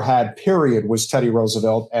we ever had, period, was Teddy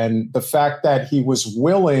Roosevelt. And the fact that he was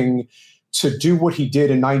willing to do what he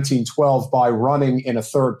did in 1912 by running in a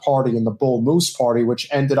third party, in the Bull Moose Party, which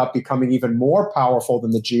ended up becoming even more powerful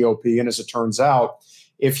than the GOP. And as it turns out,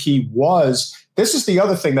 this is the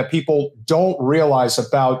other thing that people don't realize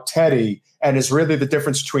about Teddy, and is really the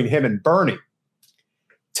difference between him and Bernie.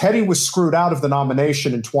 Teddy was screwed out of the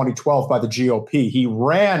nomination in 2012 by the GOP. He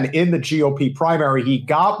ran in the GOP primary. He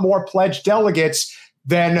got more pledged delegates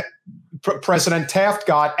than President Taft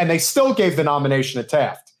got, and they still gave the nomination to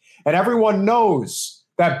Taft. And everyone knows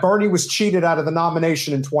that Bernie was cheated out of the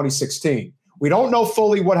nomination in 2016. We don't know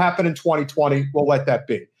fully what happened in 2020. We'll let that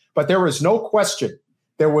be. But there is no question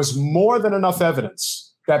there was more than enough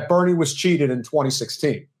evidence that Bernie was cheated in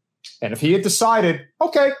 2016. And if he had decided,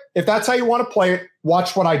 okay, if that's how you want to play it,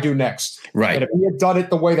 watch what I do next. Right. And if he had done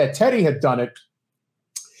it the way that Teddy had done it,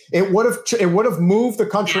 it would have moved the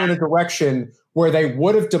country in a direction where they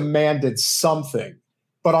would have demanded something.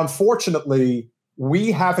 But unfortunately,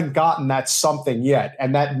 we haven't gotten that something yet.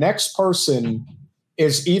 And that next person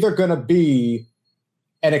is either going to be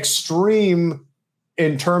an extreme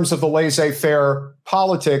in terms of the laissez-faire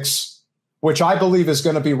politics, which I believe is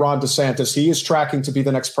going to be Ron DeSantis. He is tracking to be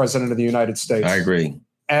the next president of the United States. I agree.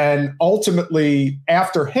 And ultimately,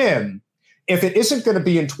 after him, if it isn't going to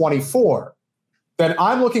be in 24, then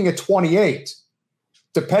I'm looking at 28,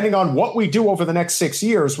 depending on what we do over the next 6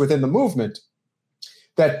 years within the movement,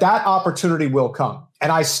 that opportunity will come.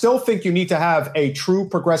 And I still think you need to have a true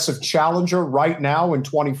progressive challenger right now in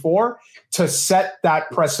 24 to set that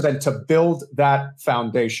precedent, to build that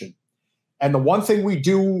foundation. And the one thing we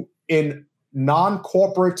do in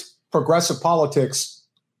non-corporate progressive politics,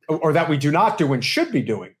 or that we do not do and should be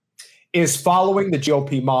doing, is following the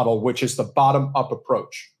GOP model, which is the bottom-up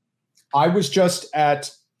approach. I was just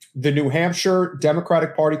at the New Hampshire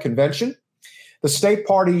Democratic Party convention. The state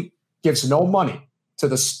party gives no money to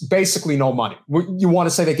basically no money. You want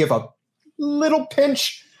to say they give a little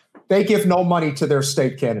pinch? They give no money to their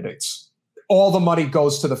state candidates. all the money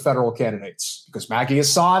goes to the federal candidates because Maggie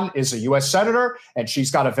Hassan is a U.S. senator and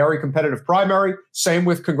she's got a very competitive primary. Same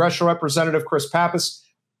with Congressional Representative Chris Pappas.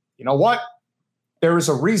 You know what? There is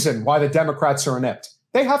a reason why the Democrats are inept.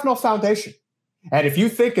 They have no foundation. And if you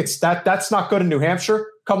think it's that's not good in New Hampshire,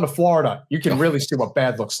 come to Florida. You can really see what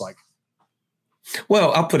bad looks like.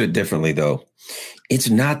 Well, I'll put it differently, though. It's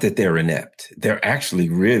not that they're inept. They're actually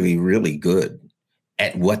really, really good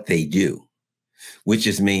at what they do, which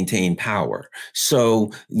is maintain power.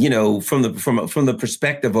 So, you know, from the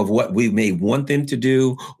perspective of what we may want them to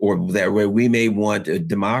do, or that where we may want a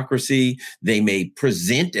democracy, they may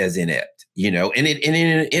present as inept. You know, and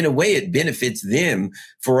in a way, it benefits them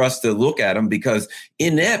for us to look at them because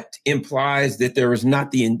inept implies that there is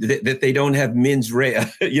not that they don't have mens rea,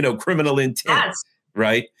 criminal intent, yes.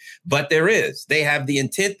 Right? But there is. They have the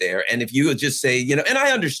intent there. And if you would just say, and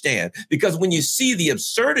I understand because when you see the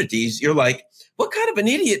absurdities, you're like, what kind of an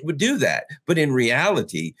idiot would do that? But in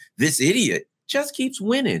reality, this idiot just keeps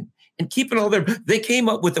winning. And keeping all they came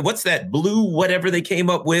up with what's that blue, whatever they came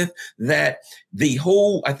up with, that the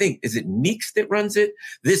whole, I think, is it Meeks that runs it?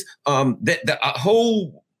 This, the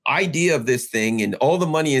whole idea of this thing and all the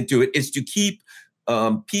money into it is to keep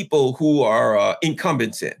people who are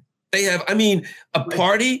incumbents in. They have, a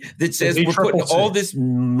party that says we're putting all this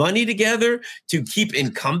money together to keep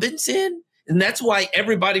incumbents in. And that's why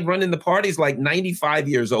everybody running the party is like 95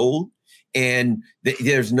 years old. And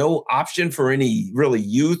there's no option for any really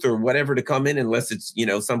youth or whatever to come in unless it's,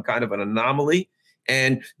 some kind of an anomaly.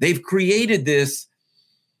 And they've created this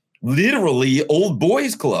literally old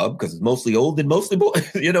boys club because it's mostly old and mostly boys,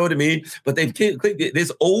 you know what I mean? But they've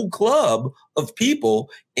this old club of people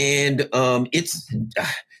and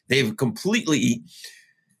they've completely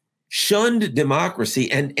shunned democracy.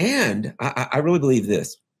 And I really believe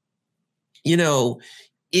this,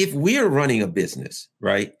 if we're running a business,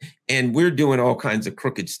 right, and we're doing all kinds of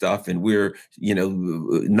crooked stuff and we're,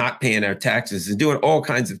 not paying our taxes and doing all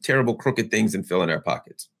kinds of terrible crooked things and filling our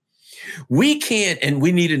pockets, we can't, and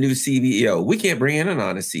we need a new CEO. We can't bring in an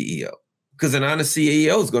honest CEO because an honest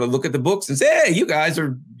CEO is going to look at the books and say, hey, you guys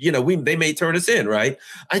are, they may turn us in, right?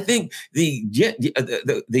 I think the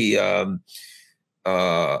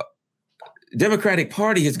Democratic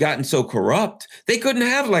Party has gotten so corrupt, they couldn't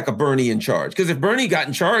have like a Bernie in charge. Because if Bernie got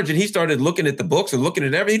in charge and he started looking at the books and looking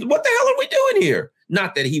at everything, what the hell are we doing here?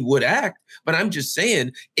 Not that he would act, but I'm just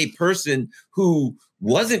saying a person who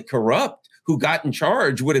wasn't corrupt, who got in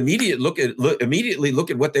charge would immediately look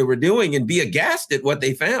at what they were doing and be aghast at what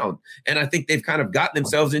they found. And I think they've kind of gotten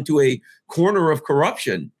themselves into a corner of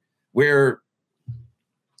corruption where,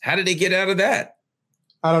 how did they get out of that?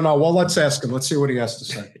 I don't know. Well, let's ask him. Let's see what he has to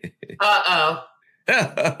say.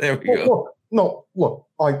 There we go. Look,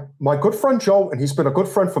 my good friend Joe, and he's been a good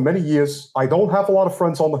friend for many years. I don't have a lot of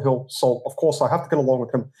friends on the Hill, so of course I have to get along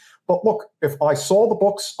with him. But look, if I saw the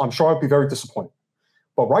books, I'm sure I'd be very disappointed.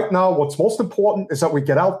 But right now, what's most important is that we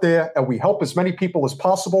get out there and we help as many people as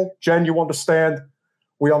possible. Jen, you understand,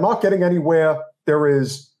 we are not getting anywhere. There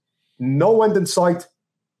is no end in sight,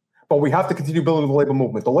 but we have to continue building the labor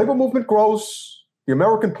movement. The labor movement grows. The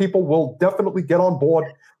American people will definitely get on board.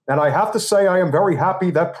 And I have to say, I am very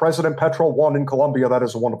happy that President Petro won in Colombia. That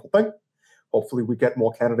is a wonderful thing. Hopefully we get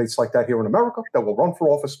more candidates like that here in America that will run for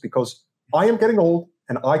office because I am getting old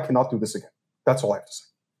and I cannot do this again. That's all I have to say.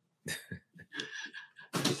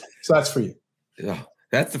 So that's for you. Oh,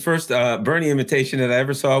 that's the first Bernie imitation that I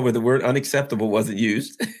ever saw where the word unacceptable wasn't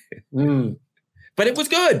used. But it was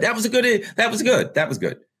good. That was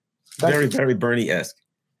good. Very, very Bernie-esque.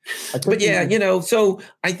 But yeah, so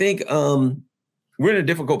I think we're in a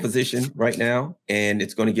difficult position right now and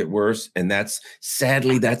it's going to get worse. And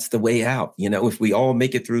sadly, that's the way out. If we all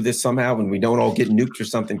make it through this somehow and we don't all get nuked or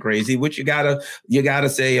something crazy, which you gotta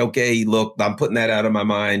say, okay, look, I'm putting that out of my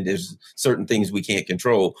mind. There's certain things we can't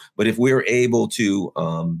control. But if we're able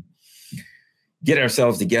to get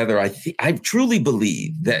ourselves together, I truly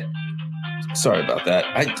believe that. Sorry about that.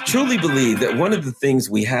 I truly believe that one of the things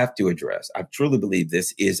we have to address, I truly believe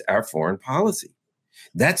this, is our foreign policy.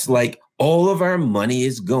 That's like all of our money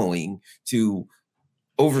is going to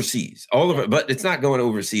overseas, but it's not going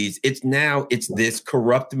overseas. It's this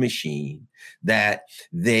corrupt machine that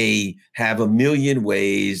they have a million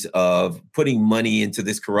ways of putting money into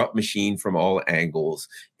this corrupt machine from all angles.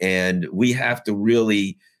 And we have to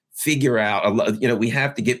really figure out, we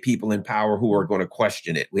have to get people in power who are going to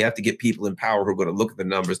question it. We have to get people in power who are going to look at the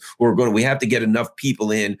numbers, we have to get enough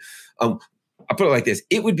people in. I'll put it like this.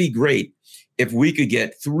 It would be great if we could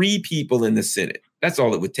get 3 people in the Senate. That's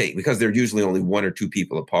all it would take because they're usually only 1 or 2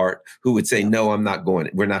 people apart who would say, no, I'm not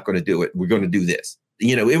going. We're not going to do it. We're going to do this.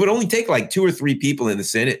 it would only take like 2 or 3 people in the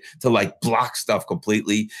Senate to like block stuff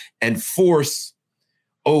completely and force,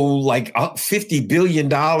 like $50 billion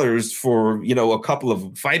for, a couple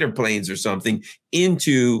of fighter planes or something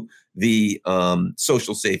into the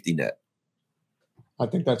social safety net. I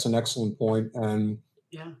think that's an excellent point. And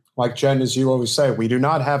like Jen, as you always say, we do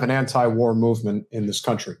not have an anti-war movement in this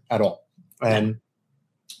country at all. And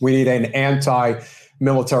we need an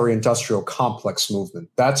anti-military industrial complex movement.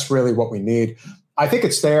 That's really what we need. I think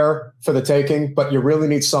it's there for the taking, but you really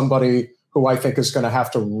need somebody who I think is going to have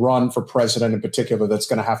to run for president in particular, that's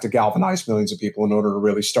going to have to galvanize millions of people in order to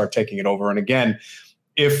really start taking it over. And again,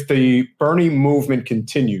 if the Bernie movement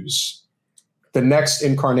continues, the next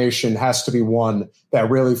incarnation has to be one that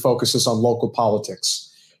really focuses on local politics.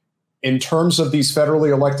 In terms of these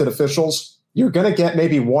federally elected officials, you're going to get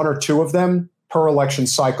maybe 1 or 2 of them per election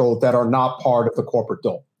cycle that are not part of the corporate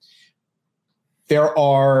dole. There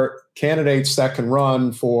are candidates that can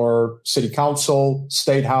run for city council,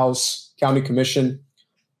 state house, county commission.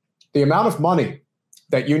 The amount of money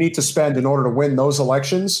that you need to spend in order to win those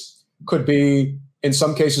elections could be, in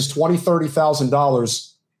some cases, $20,000,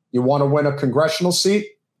 $30,000. You want to win a congressional seat,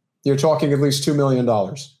 you're talking at least $2 million.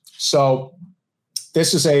 So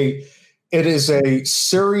it is a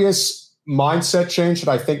serious mindset change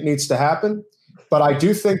that I think needs to happen. But I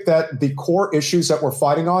do think that the core issues that we're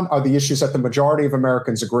fighting on are the issues that the majority of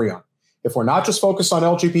Americans agree on. If we're not just focused on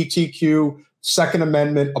LGBTQ, Second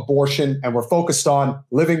Amendment, abortion, and we're focused on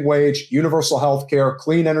living wage, universal health care,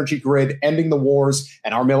 clean energy grid, ending the wars,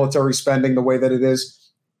 and our military spending the way that it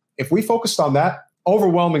is, if we focused on that,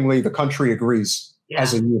 overwhelmingly, the country agrees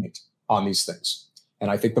as a unit on these things.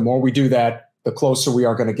 And I think the more we do that, the closer we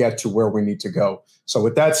are going to get to where we need to go. So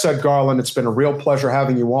with that said, Garland, it's been a real pleasure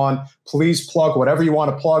having you on. Please plug whatever you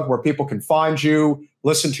want to plug, where people can find you,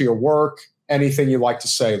 listen to your work, anything you'd like to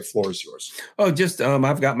say. The floor is yours. Oh, just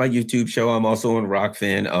I've got my YouTube show. I'm also on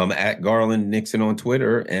Rockfin, at Garland Nixon on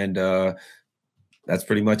Twitter. And that's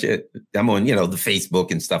pretty much it. I'm on, the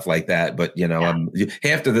Facebook and stuff like that. But, I'm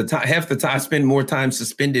half the time I spend more time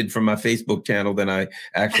suspended from my Facebook channel than I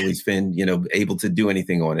actually spend, able to do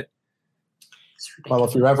anything on it. Well,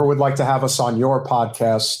 if you ever would like to have us on your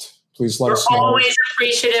podcast, please let us know. We're always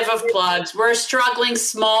appreciative of plugs. We're a struggling,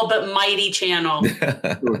 small but mighty channel. Do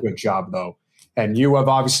a good job, though. And you have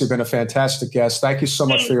obviously been a fantastic guest. Thank you so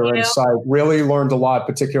much for your insight. Really learned a lot,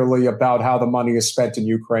 particularly about how the money is spent in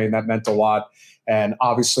Ukraine. That meant a lot. And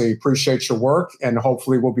obviously appreciate your work, and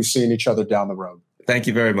hopefully we'll be seeing each other down the road. Thank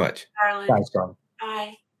you very much. Thanks, Garland.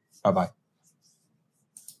 Bye. Bye-bye.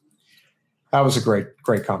 That was a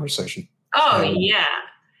great conversation. Oh, yeah.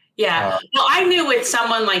 Yeah. Well, I knew with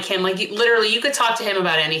someone like him, like literally you could talk to him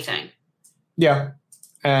about anything. Yeah.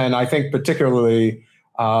 And I think particularly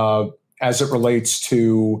as it relates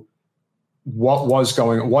to what is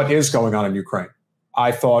going on in Ukraine,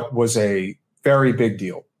 I thought was a very big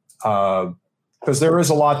deal. Because there is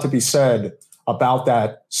a lot to be said about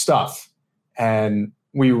that stuff. And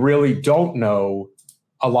we really don't know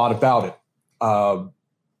a lot about it.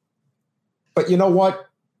 But you know what?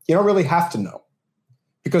 You don't really have to know.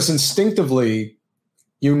 Because instinctively,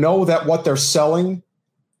 you know that what they're selling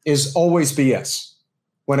is always BS.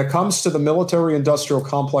 When it comes to the military-industrial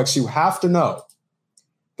complex, you have to know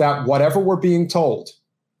that whatever we're being told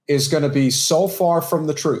is going to be so far from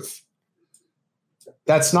the truth.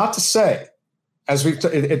 That's not to say,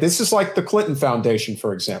 this is like the Clinton Foundation,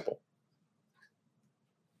 for example.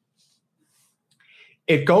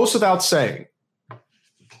 It goes without saying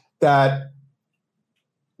that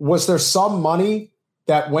was there some money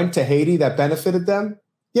that went to Haiti that benefited them?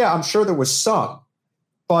 Yeah, I'm sure there was some.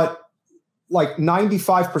 But like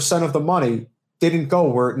 95% of the money didn't go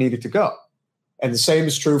where it needed to go. And the same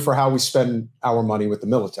is true for how we spend our money with the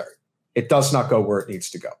military. It does not go where it needs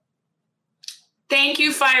to go. Thank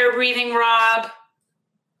you, Fire Breathing Rob.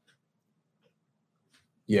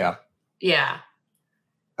 Yeah. Yeah.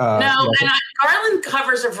 Garland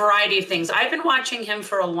covers a variety of things. I've been watching him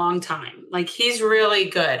for a long time. Like, he's really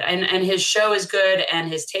good, and his show is good, and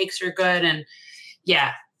his takes are good. And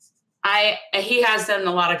yeah, he has done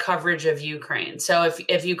a lot of coverage of Ukraine. So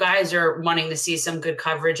if you guys are wanting to see some good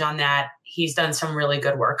coverage on that, he's done some really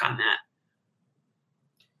good work on that.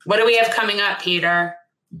 What do we have coming up, Peter?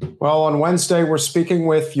 Well, on Wednesday, we're speaking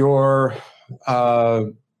with your, I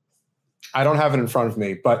don't have it in front of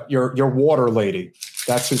me, but your water lady.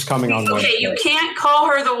 That's who's coming on Wednesday. Okay, you can't call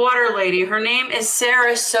her the water lady. Her name is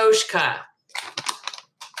Sarah Soshka.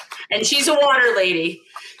 And she's a water lady.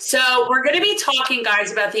 So we're going to be talking,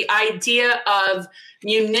 guys, about the idea of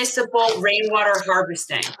municipal rainwater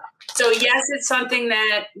harvesting. So yes, it's something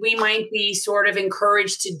that we might be sort of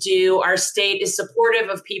encouraged to do. Our state is supportive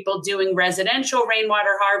of people doing residential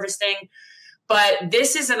rainwater harvesting, but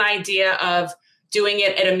this is an idea of doing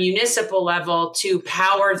it at a municipal level to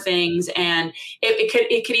power things. And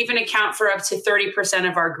it could even account for up to 30%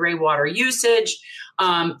 of our gray water usage,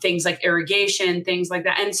 things like irrigation, things like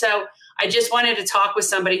that. And so I just wanted to talk with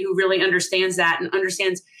somebody who really understands that and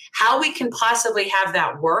understands how we can possibly have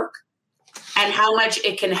that work and how much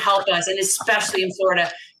it can help us. And especially in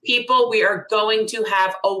Florida, people, we are going to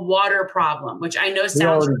have a water problem, which I know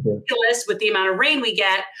sounds ridiculous with the amount of rain we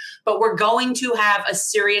get, but we're going to have a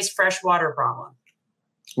serious freshwater problem.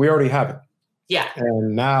 We already have it. Yeah.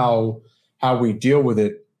 And now how we deal with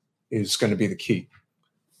it is going to be the key.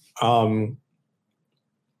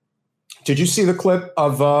 Did you see the clip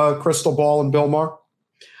of Crystal Ball and Bill Maher?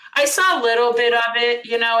 I saw a little bit of it.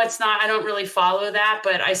 You know, I don't really follow that,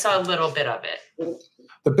 but I saw a little bit of it.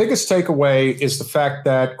 The biggest takeaway is the fact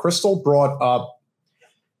that Crystal brought up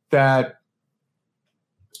that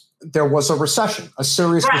there was a recession, a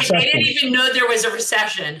serious recession. They didn't even know there was a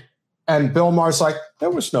recession. And Bill Maher's like, there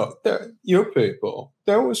was no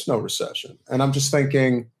recession. And I'm just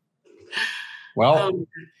thinking, well,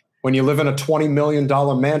 when you live in a $20 million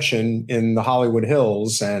mansion in the Hollywood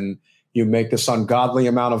Hills and you make this ungodly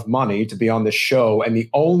amount of money to be on this show, and the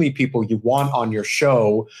only people you want on your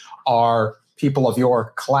show are people of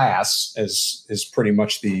your class, is pretty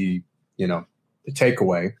much the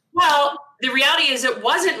takeaway. Well, the reality is it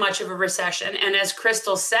wasn't much of a recession. And as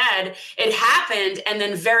Crystal said, it happened. And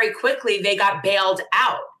then very quickly they got bailed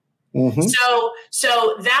out. Mm-hmm.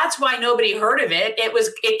 So that's why nobody heard of it.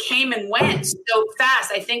 It came and went so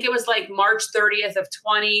fast. I think it was like March 30th of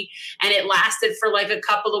 20, and it lasted for like a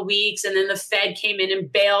couple of weeks. And then the Fed came in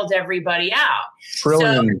and bailed everybody out.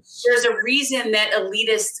 Trillions. So there's a reason that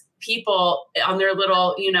elitist people on their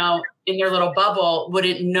little, in their little bubble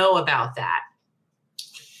wouldn't know about that.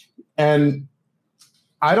 And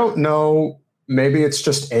I don't know, maybe it's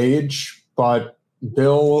just age, but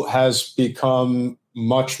Bill has become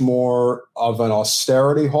much more of an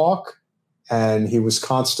austerity hawk. And he was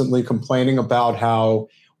constantly complaining about how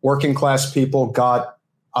working class people got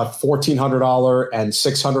a $1,400 and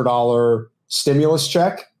 $600 stimulus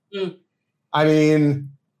check. Mm. I mean,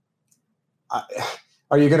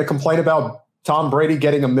 are you going to complain about Tom Brady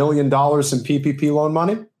getting $1 million in PPP loan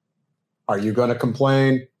money? Are you going to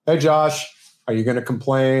complain? Hey, Josh, are you going to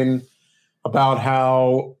complain about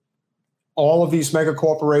how all of these mega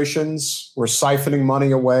corporations were siphoning money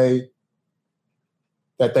away,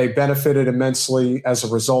 that they benefited immensely as a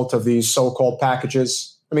result of these so-called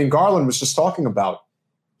packages? I mean, Garland was just talking about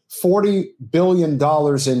 $40 billion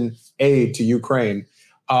in aid to Ukraine.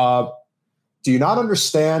 Do you not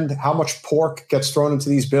understand how much pork gets thrown into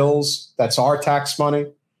these bills? That's our tax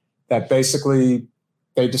money, that basically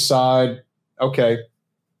they decide, okay,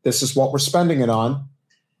 this is what we're spending it on.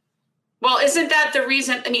 Well, isn't that the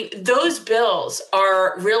reason? I mean, those bills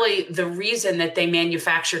are really the reason that they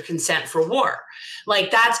manufacture consent for war.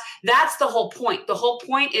 Like that's the whole point. The whole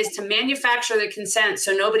point is to manufacture the consent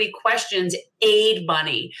so nobody questions aid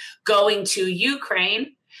money going to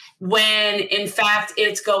Ukraine when in fact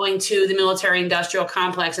it's going to the military industrial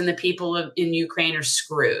complex, and the people in Ukraine are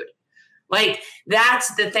screwed. Like,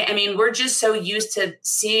 that's the thing. I mean, we're just so used to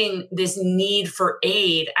seeing this need for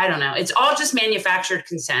aid. I don't know. It's all just manufactured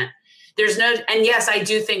consent. And yes, I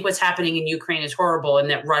do think what's happening in Ukraine is horrible, and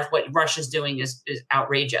that what Russia's doing is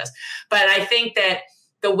outrageous. But I think that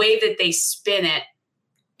the way that they spin it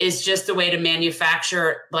is just a way to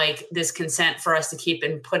manufacture like this consent for us to keep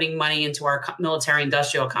putting money into our military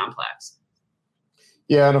industrial complex.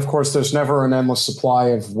 Yeah. And of course, there's never an endless supply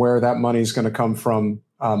of where that money is going to come from.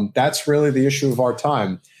 That's really the issue of our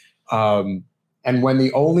time. And when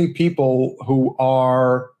the only people who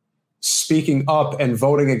are speaking up and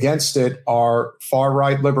voting against it are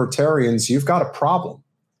far-right libertarians, you've got a problem.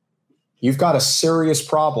 You've got a serious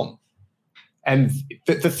problem. And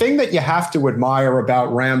the thing that you have to admire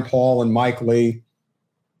about Rand Paul and Mike Lee,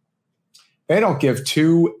 they don't give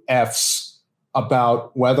two Fs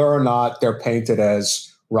about whether or not they're painted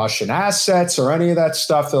as Russian assets or any of that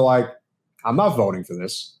stuff. They're like, I'm not voting for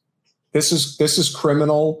this. This is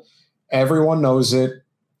criminal. Everyone knows it.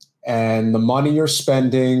 And the money you're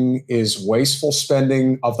spending is wasteful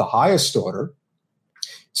spending of the highest order.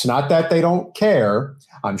 It's not that they don't care.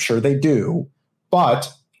 I'm sure they do.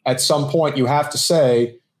 But at some point, you have to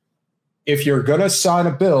say, if you're going to sign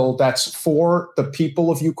a bill that's for the people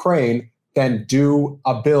of Ukraine, then do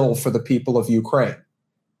a bill for the people of Ukraine.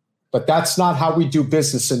 But that's not how we do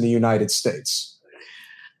business in the United States.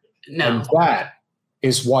 No. And that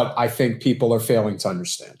is what I think people are failing to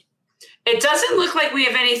understand. It doesn't look like we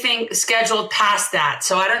have anything scheduled past that.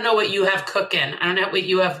 So I don't know what you have cooking. I don't know what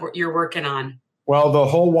you're working on. Well, the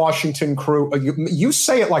whole Washington crew, you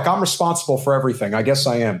say it like I'm responsible for everything. I guess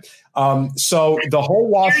I am. So the whole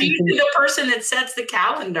Washington... You're the person that sets the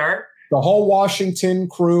calendar. The whole Washington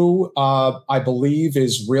crew, I believe,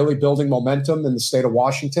 is really building momentum in the state of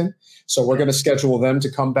Washington. So we're going to schedule them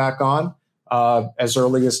to come back on as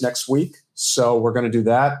early as next week. So we're going to do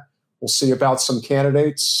that. We'll see about some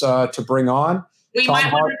candidates to bring on. We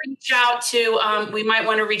might want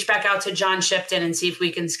to reach back out to John Shipton and see if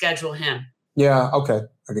we can schedule him. Yeah, okay.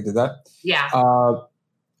 I could do that. Yeah.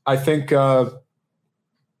 I think, well,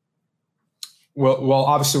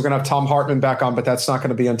 obviously we're going to have Thom Hartmann back on, but that's not going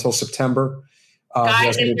to be until September.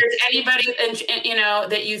 Guys, if there's anybody,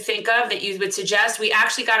 that you think of that you would suggest, we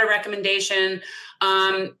actually got a recommendation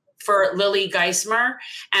for Lily Geismer,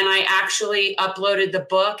 and I actually uploaded the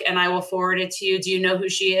book, and I will forward it to you. Do you know who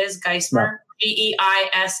she is? Geismer,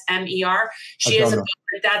 Geismer. She is a book.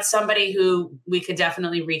 That's somebody who we could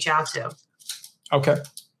definitely reach out to. Okay.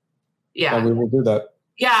 Yeah. Well, we will do that.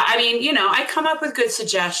 Yeah. I mean, I come up with good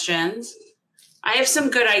suggestions. I have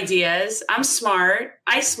some good ideas. I'm smart.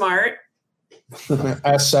 SMRT.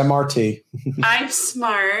 I'm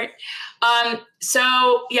smart.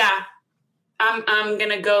 So yeah. I'm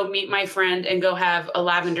going to go meet my friend and go have a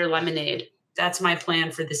lavender lemonade. That's my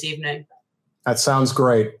plan for this evening. That sounds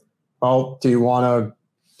great. Well,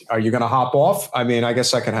 are you going to hop off? I mean, I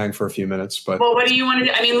guess I can hang for a few minutes, but. Well, what do you want to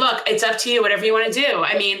do? I mean, look, it's up to you, whatever you want to do.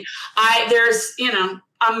 I mean, I'm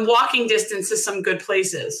walking distance to some good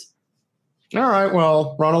places. All right.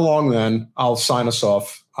 Well, run along then. I'll sign us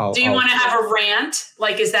off. Do you want to have a rant?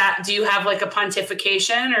 Do you have like a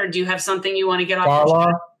pontification, or do you have something you want to get off your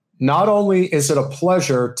chest? Not only is it a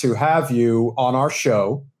pleasure to have you on our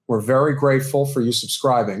show, we're very grateful for you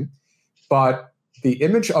subscribing, but the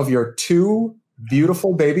image of your two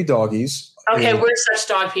beautiful baby doggies. Okay, we're such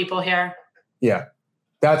dog people here. Yeah,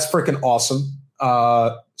 that's freaking awesome.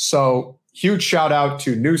 So huge shout out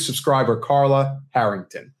to new subscriber Carla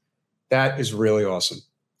Harrington. That is really awesome.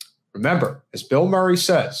 Remember, as Bill Murray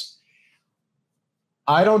says,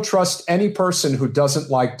 I don't trust any person who doesn't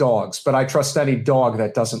like dogs, but I trust any dog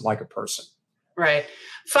that doesn't like a person. Right.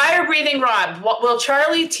 Fire breathing Rob. Will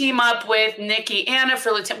Charlie team up with Nikki Anna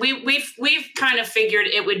for Lieutenant? We've kind of figured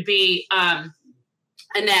it would be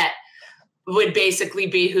Annette would basically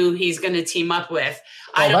be who he's going to team up with.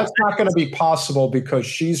 Well, that's not going to be possible because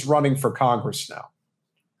she's running for Congress now.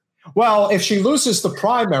 Well, if she loses the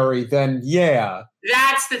primary, then yeah.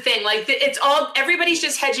 That's the thing. Like everybody's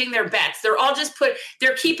just hedging their bets. They're all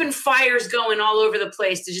they're keeping fires going all over the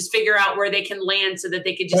place to just figure out where they can land so that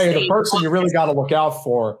they could just. Hey, the person you really got to look out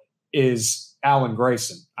for is Alan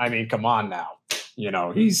Grayson. I mean, come on now.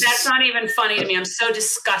 That's not even funny to me. I'm so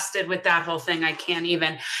disgusted with that whole thing. I can't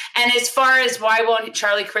even. And as far as why won't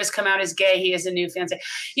Charlie Crist come out as gay? He is a new fan.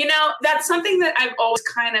 That's something that I've always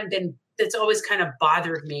that's always kind of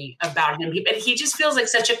bothered me about him. But he just feels like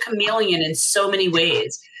such a chameleon in so many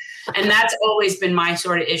ways. And that's always been my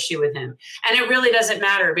sort of issue with him. And it really doesn't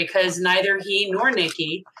matter because neither he nor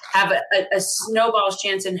Nikki have a snowball's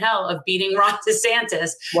chance in hell of beating Ron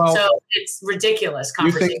DeSantis. Well, so it's ridiculous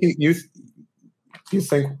conversation.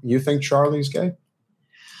 You think Charlie's gay?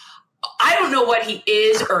 I don't know what he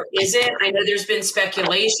is or isn't. I know there's been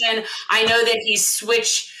speculation. I know that he's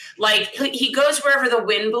switched. Like he goes wherever the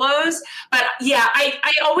wind blows. But yeah,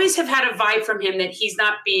 I always have had a vibe from him that he's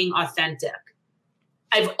not being authentic.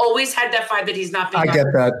 I've always had that vibe that he's not being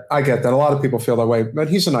authentic. I get that. A lot of people feel that way, but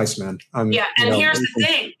he's a nice man. Yeah, and here's the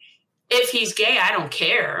thing. If he's gay, I don't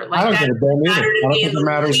care. Like I don't think it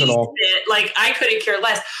matters at all. Like I couldn't care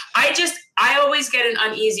less. I always get an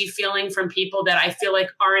uneasy feeling from people that I feel like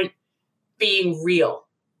aren't being real.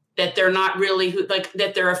 That they're not really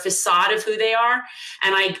that they're a facade of who they are.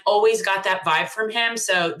 And I always got that vibe from him.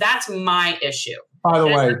 So that's my issue. By the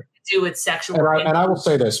way, to do with sexual. And I will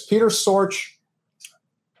say this, Peter Sorch,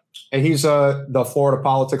 and he's the Florida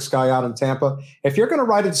politics guy out in Tampa. If you're going to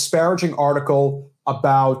write a disparaging article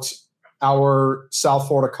about our South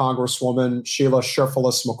Florida Congresswoman, Sheila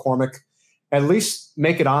Sherfilis McCormick, at least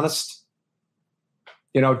make it honest.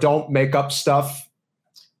 Don't make up stuff.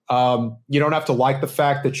 You don't have to like the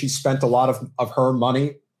fact that she spent a lot of her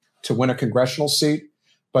money to win a congressional seat,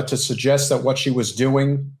 but to suggest that what she was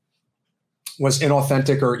doing was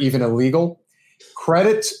inauthentic or even illegal.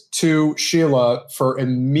 Credit to Sheila for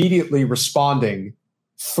immediately responding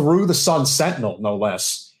through the Sun Sentinel, no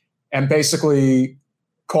less, and basically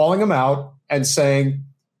calling him out and saying,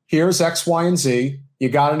 here's X, Y, and Z. You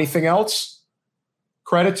got anything else?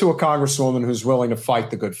 Credit to a congresswoman who's willing to fight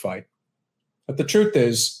the good fight. But the truth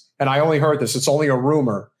is, and I only heard this, it's only a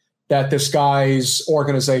rumor, that this guy's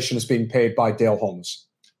organization is being paid by Dale Holmes.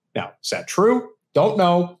 Now, is that true? Don't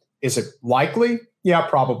know. Is it likely? Yeah,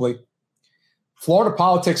 probably. Florida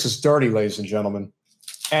politics is dirty, ladies and gentlemen,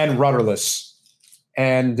 and rudderless,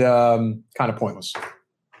 and kind of pointless.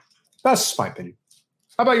 That's my opinion.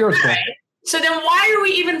 How about yours, Ben? So then why are we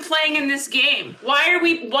even playing in this game? Why are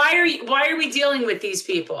we dealing with these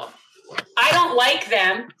people? I don't like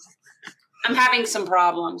them. I'm having some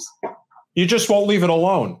problems. You just won't leave it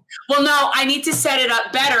alone. Well, no, I need to set it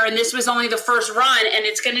up better. And this was only the first run. And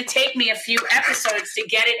it's going to take me a few episodes to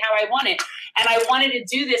get it how I want it. And I wanted to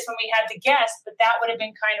do this when we had the guest, but that would have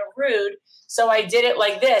been kind of rude. So I did it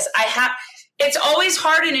like this. It's always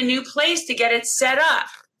hard in a new place to get it set up.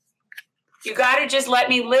 You got to just let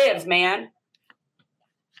me live, man.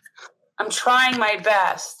 I'm trying my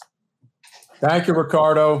best. Thank you,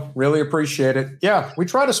 Ricardo. Really appreciate it. Yeah, we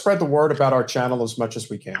try to spread the word about our channel as much as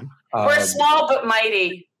we can. We're small but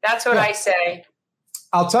mighty. That's what I say.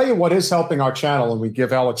 I'll tell you what is helping our channel, and we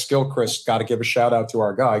give Alex Gilchrist, got to give a shout out to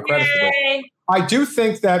our guy. Credit for that. I do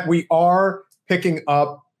think that we are picking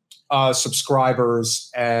up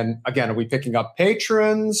subscribers. And again, are we picking up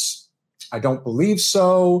patrons? I don't believe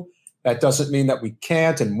so. That doesn't mean that we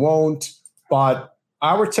can't and won't. But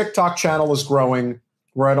our TikTok channel is growing.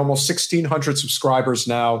 We're at almost 1,600 subscribers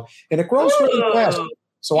now, and it grows really fast.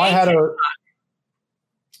 So I had a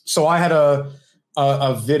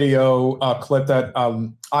video clip that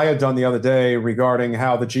I had done the other day regarding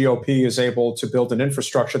how the GOP is able to build an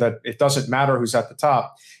infrastructure that it doesn't matter who's at the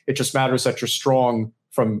top. It just matters that you're strong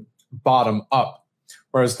from bottom up,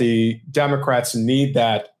 whereas the Democrats need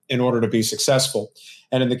that in order to be successful.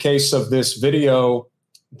 And in the case of this video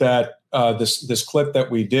that this clip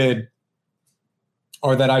that we did,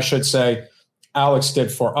 or that I should say Alex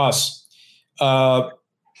did for us,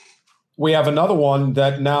 we have another one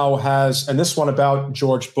that now has, and this one about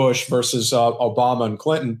George Bush versus Obama and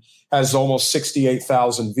Clinton has almost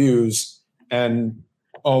 68,000 views and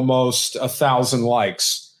almost 1,000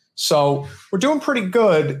 likes. So we're doing pretty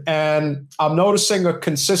good. And I'm noticing a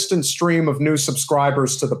consistent stream of new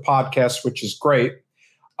subscribers to the podcast, which is great.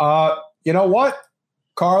 You know what,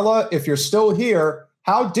 Carla, if you're still here,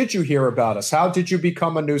 how did you hear about us? How did you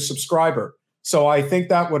become a new subscriber? So I think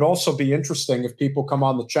that would also be interesting if people come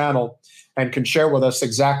on the channel and can share with us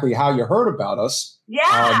exactly how you heard about us.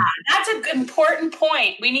 Yeah, that's an important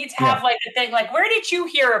point. We need to have like a thing like, where did you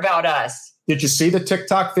hear about us? Did you see the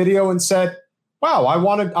TikTok video and said, wow, I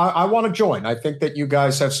want to join. I think that you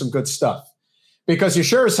guys have some good stuff. Because you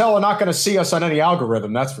sure as hell are not going to see us on any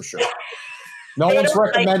algorithm, that's for sure. No one's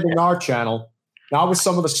recommending our channel, not with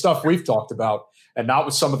some of the stuff we've talked about, and not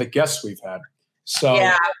with some of the guests we've had.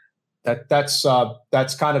 So that's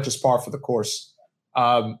kind of just par for the course.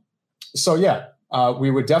 We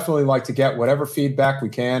would definitely like to get whatever feedback we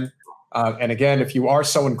can. And again, if you are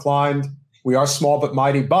so inclined, we are small but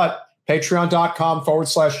mighty, but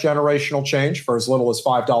patreon.com/generational change for as little as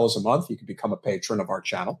 $5 a month. You can become a patron of our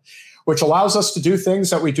channel, which allows us to do things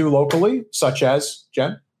that we do locally, such as,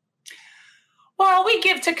 Jen? Well, we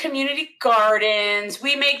give to community gardens.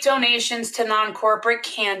 We make donations to non-corporate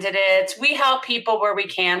candidates. We help people where we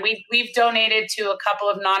can. We've donated to a couple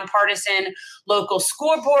of nonpartisan local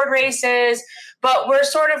school board races, but we're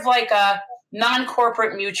sort of like a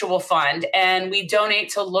non-corporate mutual fund, and we donate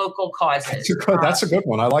to local causes. That's a good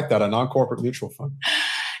one. I like that, a non-corporate mutual fund.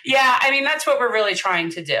 Yeah, I mean, that's what we're really trying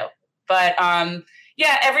to do. But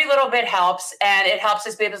yeah, every little bit helps, and it helps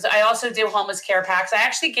us be able to. I also do homeless care packs. I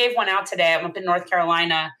actually gave one out today. I'm up in North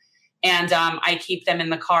Carolina, and I keep them in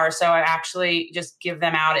the car. So I actually just give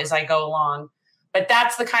them out as I go along. But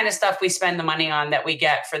that's the kind of stuff we spend the money on that we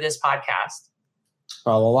get for this podcast.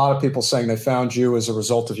 Well, a lot of people saying they found you as a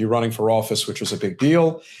result of you running for office, which was a big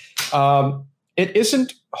deal. It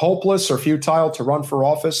isn't hopeless or futile to run for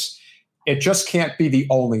office. It just can't be the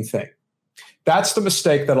only thing. That's the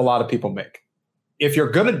mistake that a lot of people make. If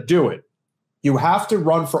you're going to do it, you have to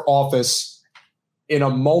run for office in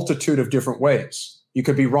a multitude of different ways. You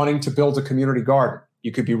could be running to build a community garden.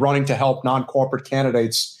 You could be running to help non-corporate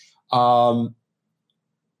candidates. You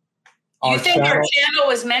think our channel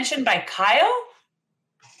was mentioned by Kyle?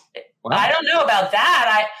 Wow. I don't know about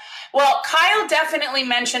that. Well, Kyle definitely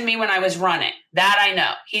mentioned me when I was running. That I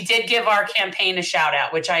know. He did give our campaign a shout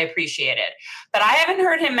out, which I appreciated. But I haven't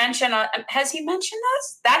heard him mention. Has he mentioned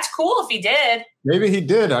us? That's cool if he did. Maybe he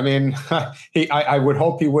did. I mean, I would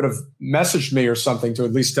hope he would have messaged me or something to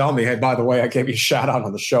at least tell me, hey, by the way, I gave you a shout out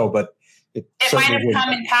on the show. But it might have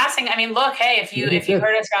come in passing. I mean, look, hey, if you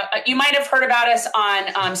heard us, you might have heard about us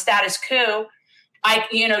on Status Coup.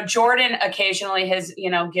 Jordan occasionally has,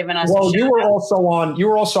 given us. Well, you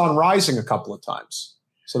were also on Rising a couple of times.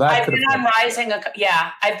 So that I've been on Rising.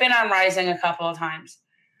 I've been on Rising a couple of times.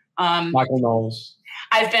 Michael Knowles.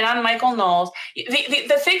 I've been on Michael Knowles.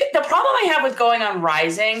 The problem I have with going on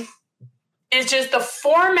Rising is just the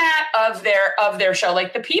format of their show.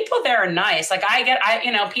 Like, the people there are nice. Like,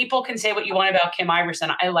 people can say what you want about Kim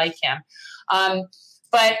Iverson. I like him.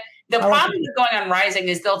 But the problem with going on Rising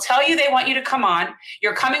is they'll tell you they want you to come on.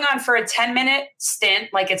 You're coming on for a 10-minute stint.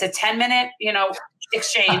 Like, it's a 10-minute,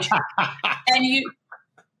 exchange. And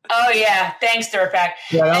oh yeah, thanks, Dirtbag.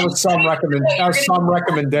 Yeah, that was some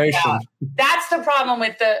recommendation. Yeah. That's the problem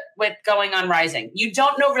with going on Rising. You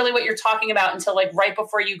don't know really what you're talking about until like right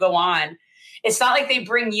before you go on. It's not like they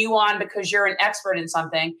bring you on because you're an expert in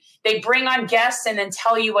something. They bring on guests and then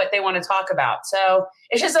tell you what they want to talk about. So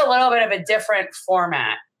it's just a little bit of a different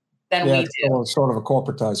format than we do. It's sort of a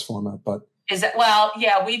corporatized format, but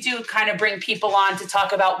we do kind of bring people on to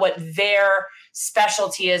talk about what their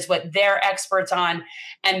specialty is, what they're experts on,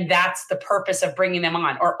 and that's the purpose of bringing them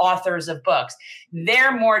on, or authors of books.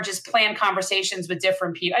 They're more just planned conversations with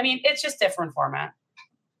different people. I mean, it's just different format.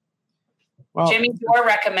 Well, Jimmy Dore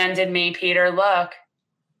recommended me, Peter. Look.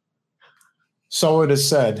 So it is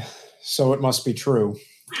said. So it must be true.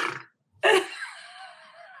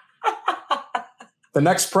 The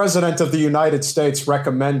next president of the United States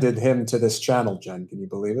recommended him to this channel, Jen. Can you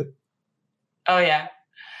believe it? Oh, yeah.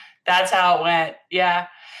 That's how it went. Yeah.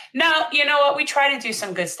 No, you know what? We try to do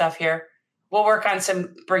some good stuff here. We'll work on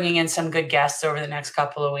bringing in some good guests over the next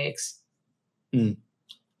couple of weeks.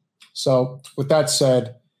 So with that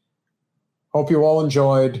said, hope you all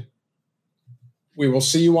enjoyed. We will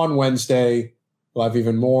see you on Wednesday. We'll have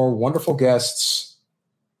even more wonderful guests.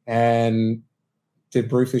 And did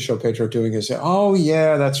briefly show Pedro doing his, oh,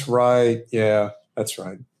 yeah, that's right. Yeah, that's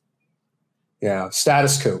right. Yeah,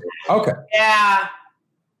 status coup. Okay. Yeah.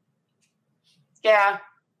 Yeah.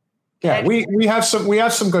 Yeah, we have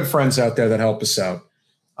some good friends out there that help us out.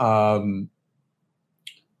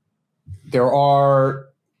 There are,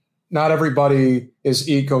 not everybody is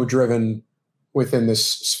ego-driven within this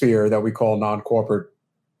sphere that we call non-corporate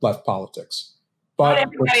left politics. But not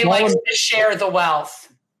everybody likes to share the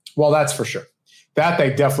wealth. Well, that's for sure. That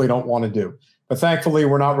they definitely don't want to do. But thankfully,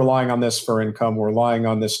 we're not relying on this for income. We're relying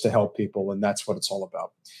on this to help people, and that's what it's all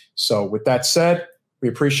about. So with that said, we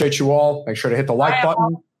appreciate you all. Make sure to hit the like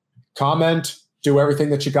button, comment, do everything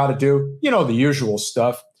that you got to do. The usual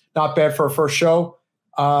stuff. Not bad for a first show.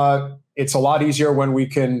 It's a lot easier when we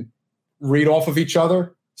can read off of each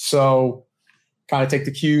other. So kind of take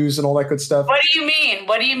the cues and all that good stuff. What do you mean?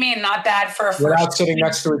 What do you mean not bad for a first show? We're not sitting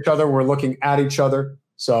next to each other. We're looking at each other.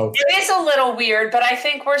 So it is a little weird, but I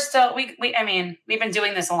think we're still, we've been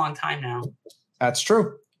doing this a long time now. That's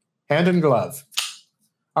true. Hand in glove.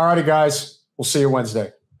 All righty, guys. We'll see you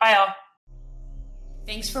Wednesday. Bye, all.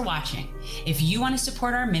 Thanks for watching. If you want to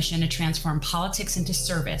support our mission to transform politics into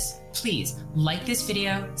service, please like this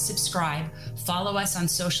video, subscribe, follow us on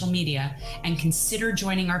social media, and consider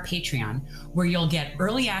joining our Patreon, where you'll get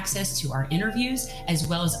early access to our interviews as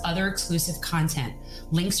well as other exclusive content.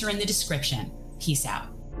 Links are in the description. Peace out.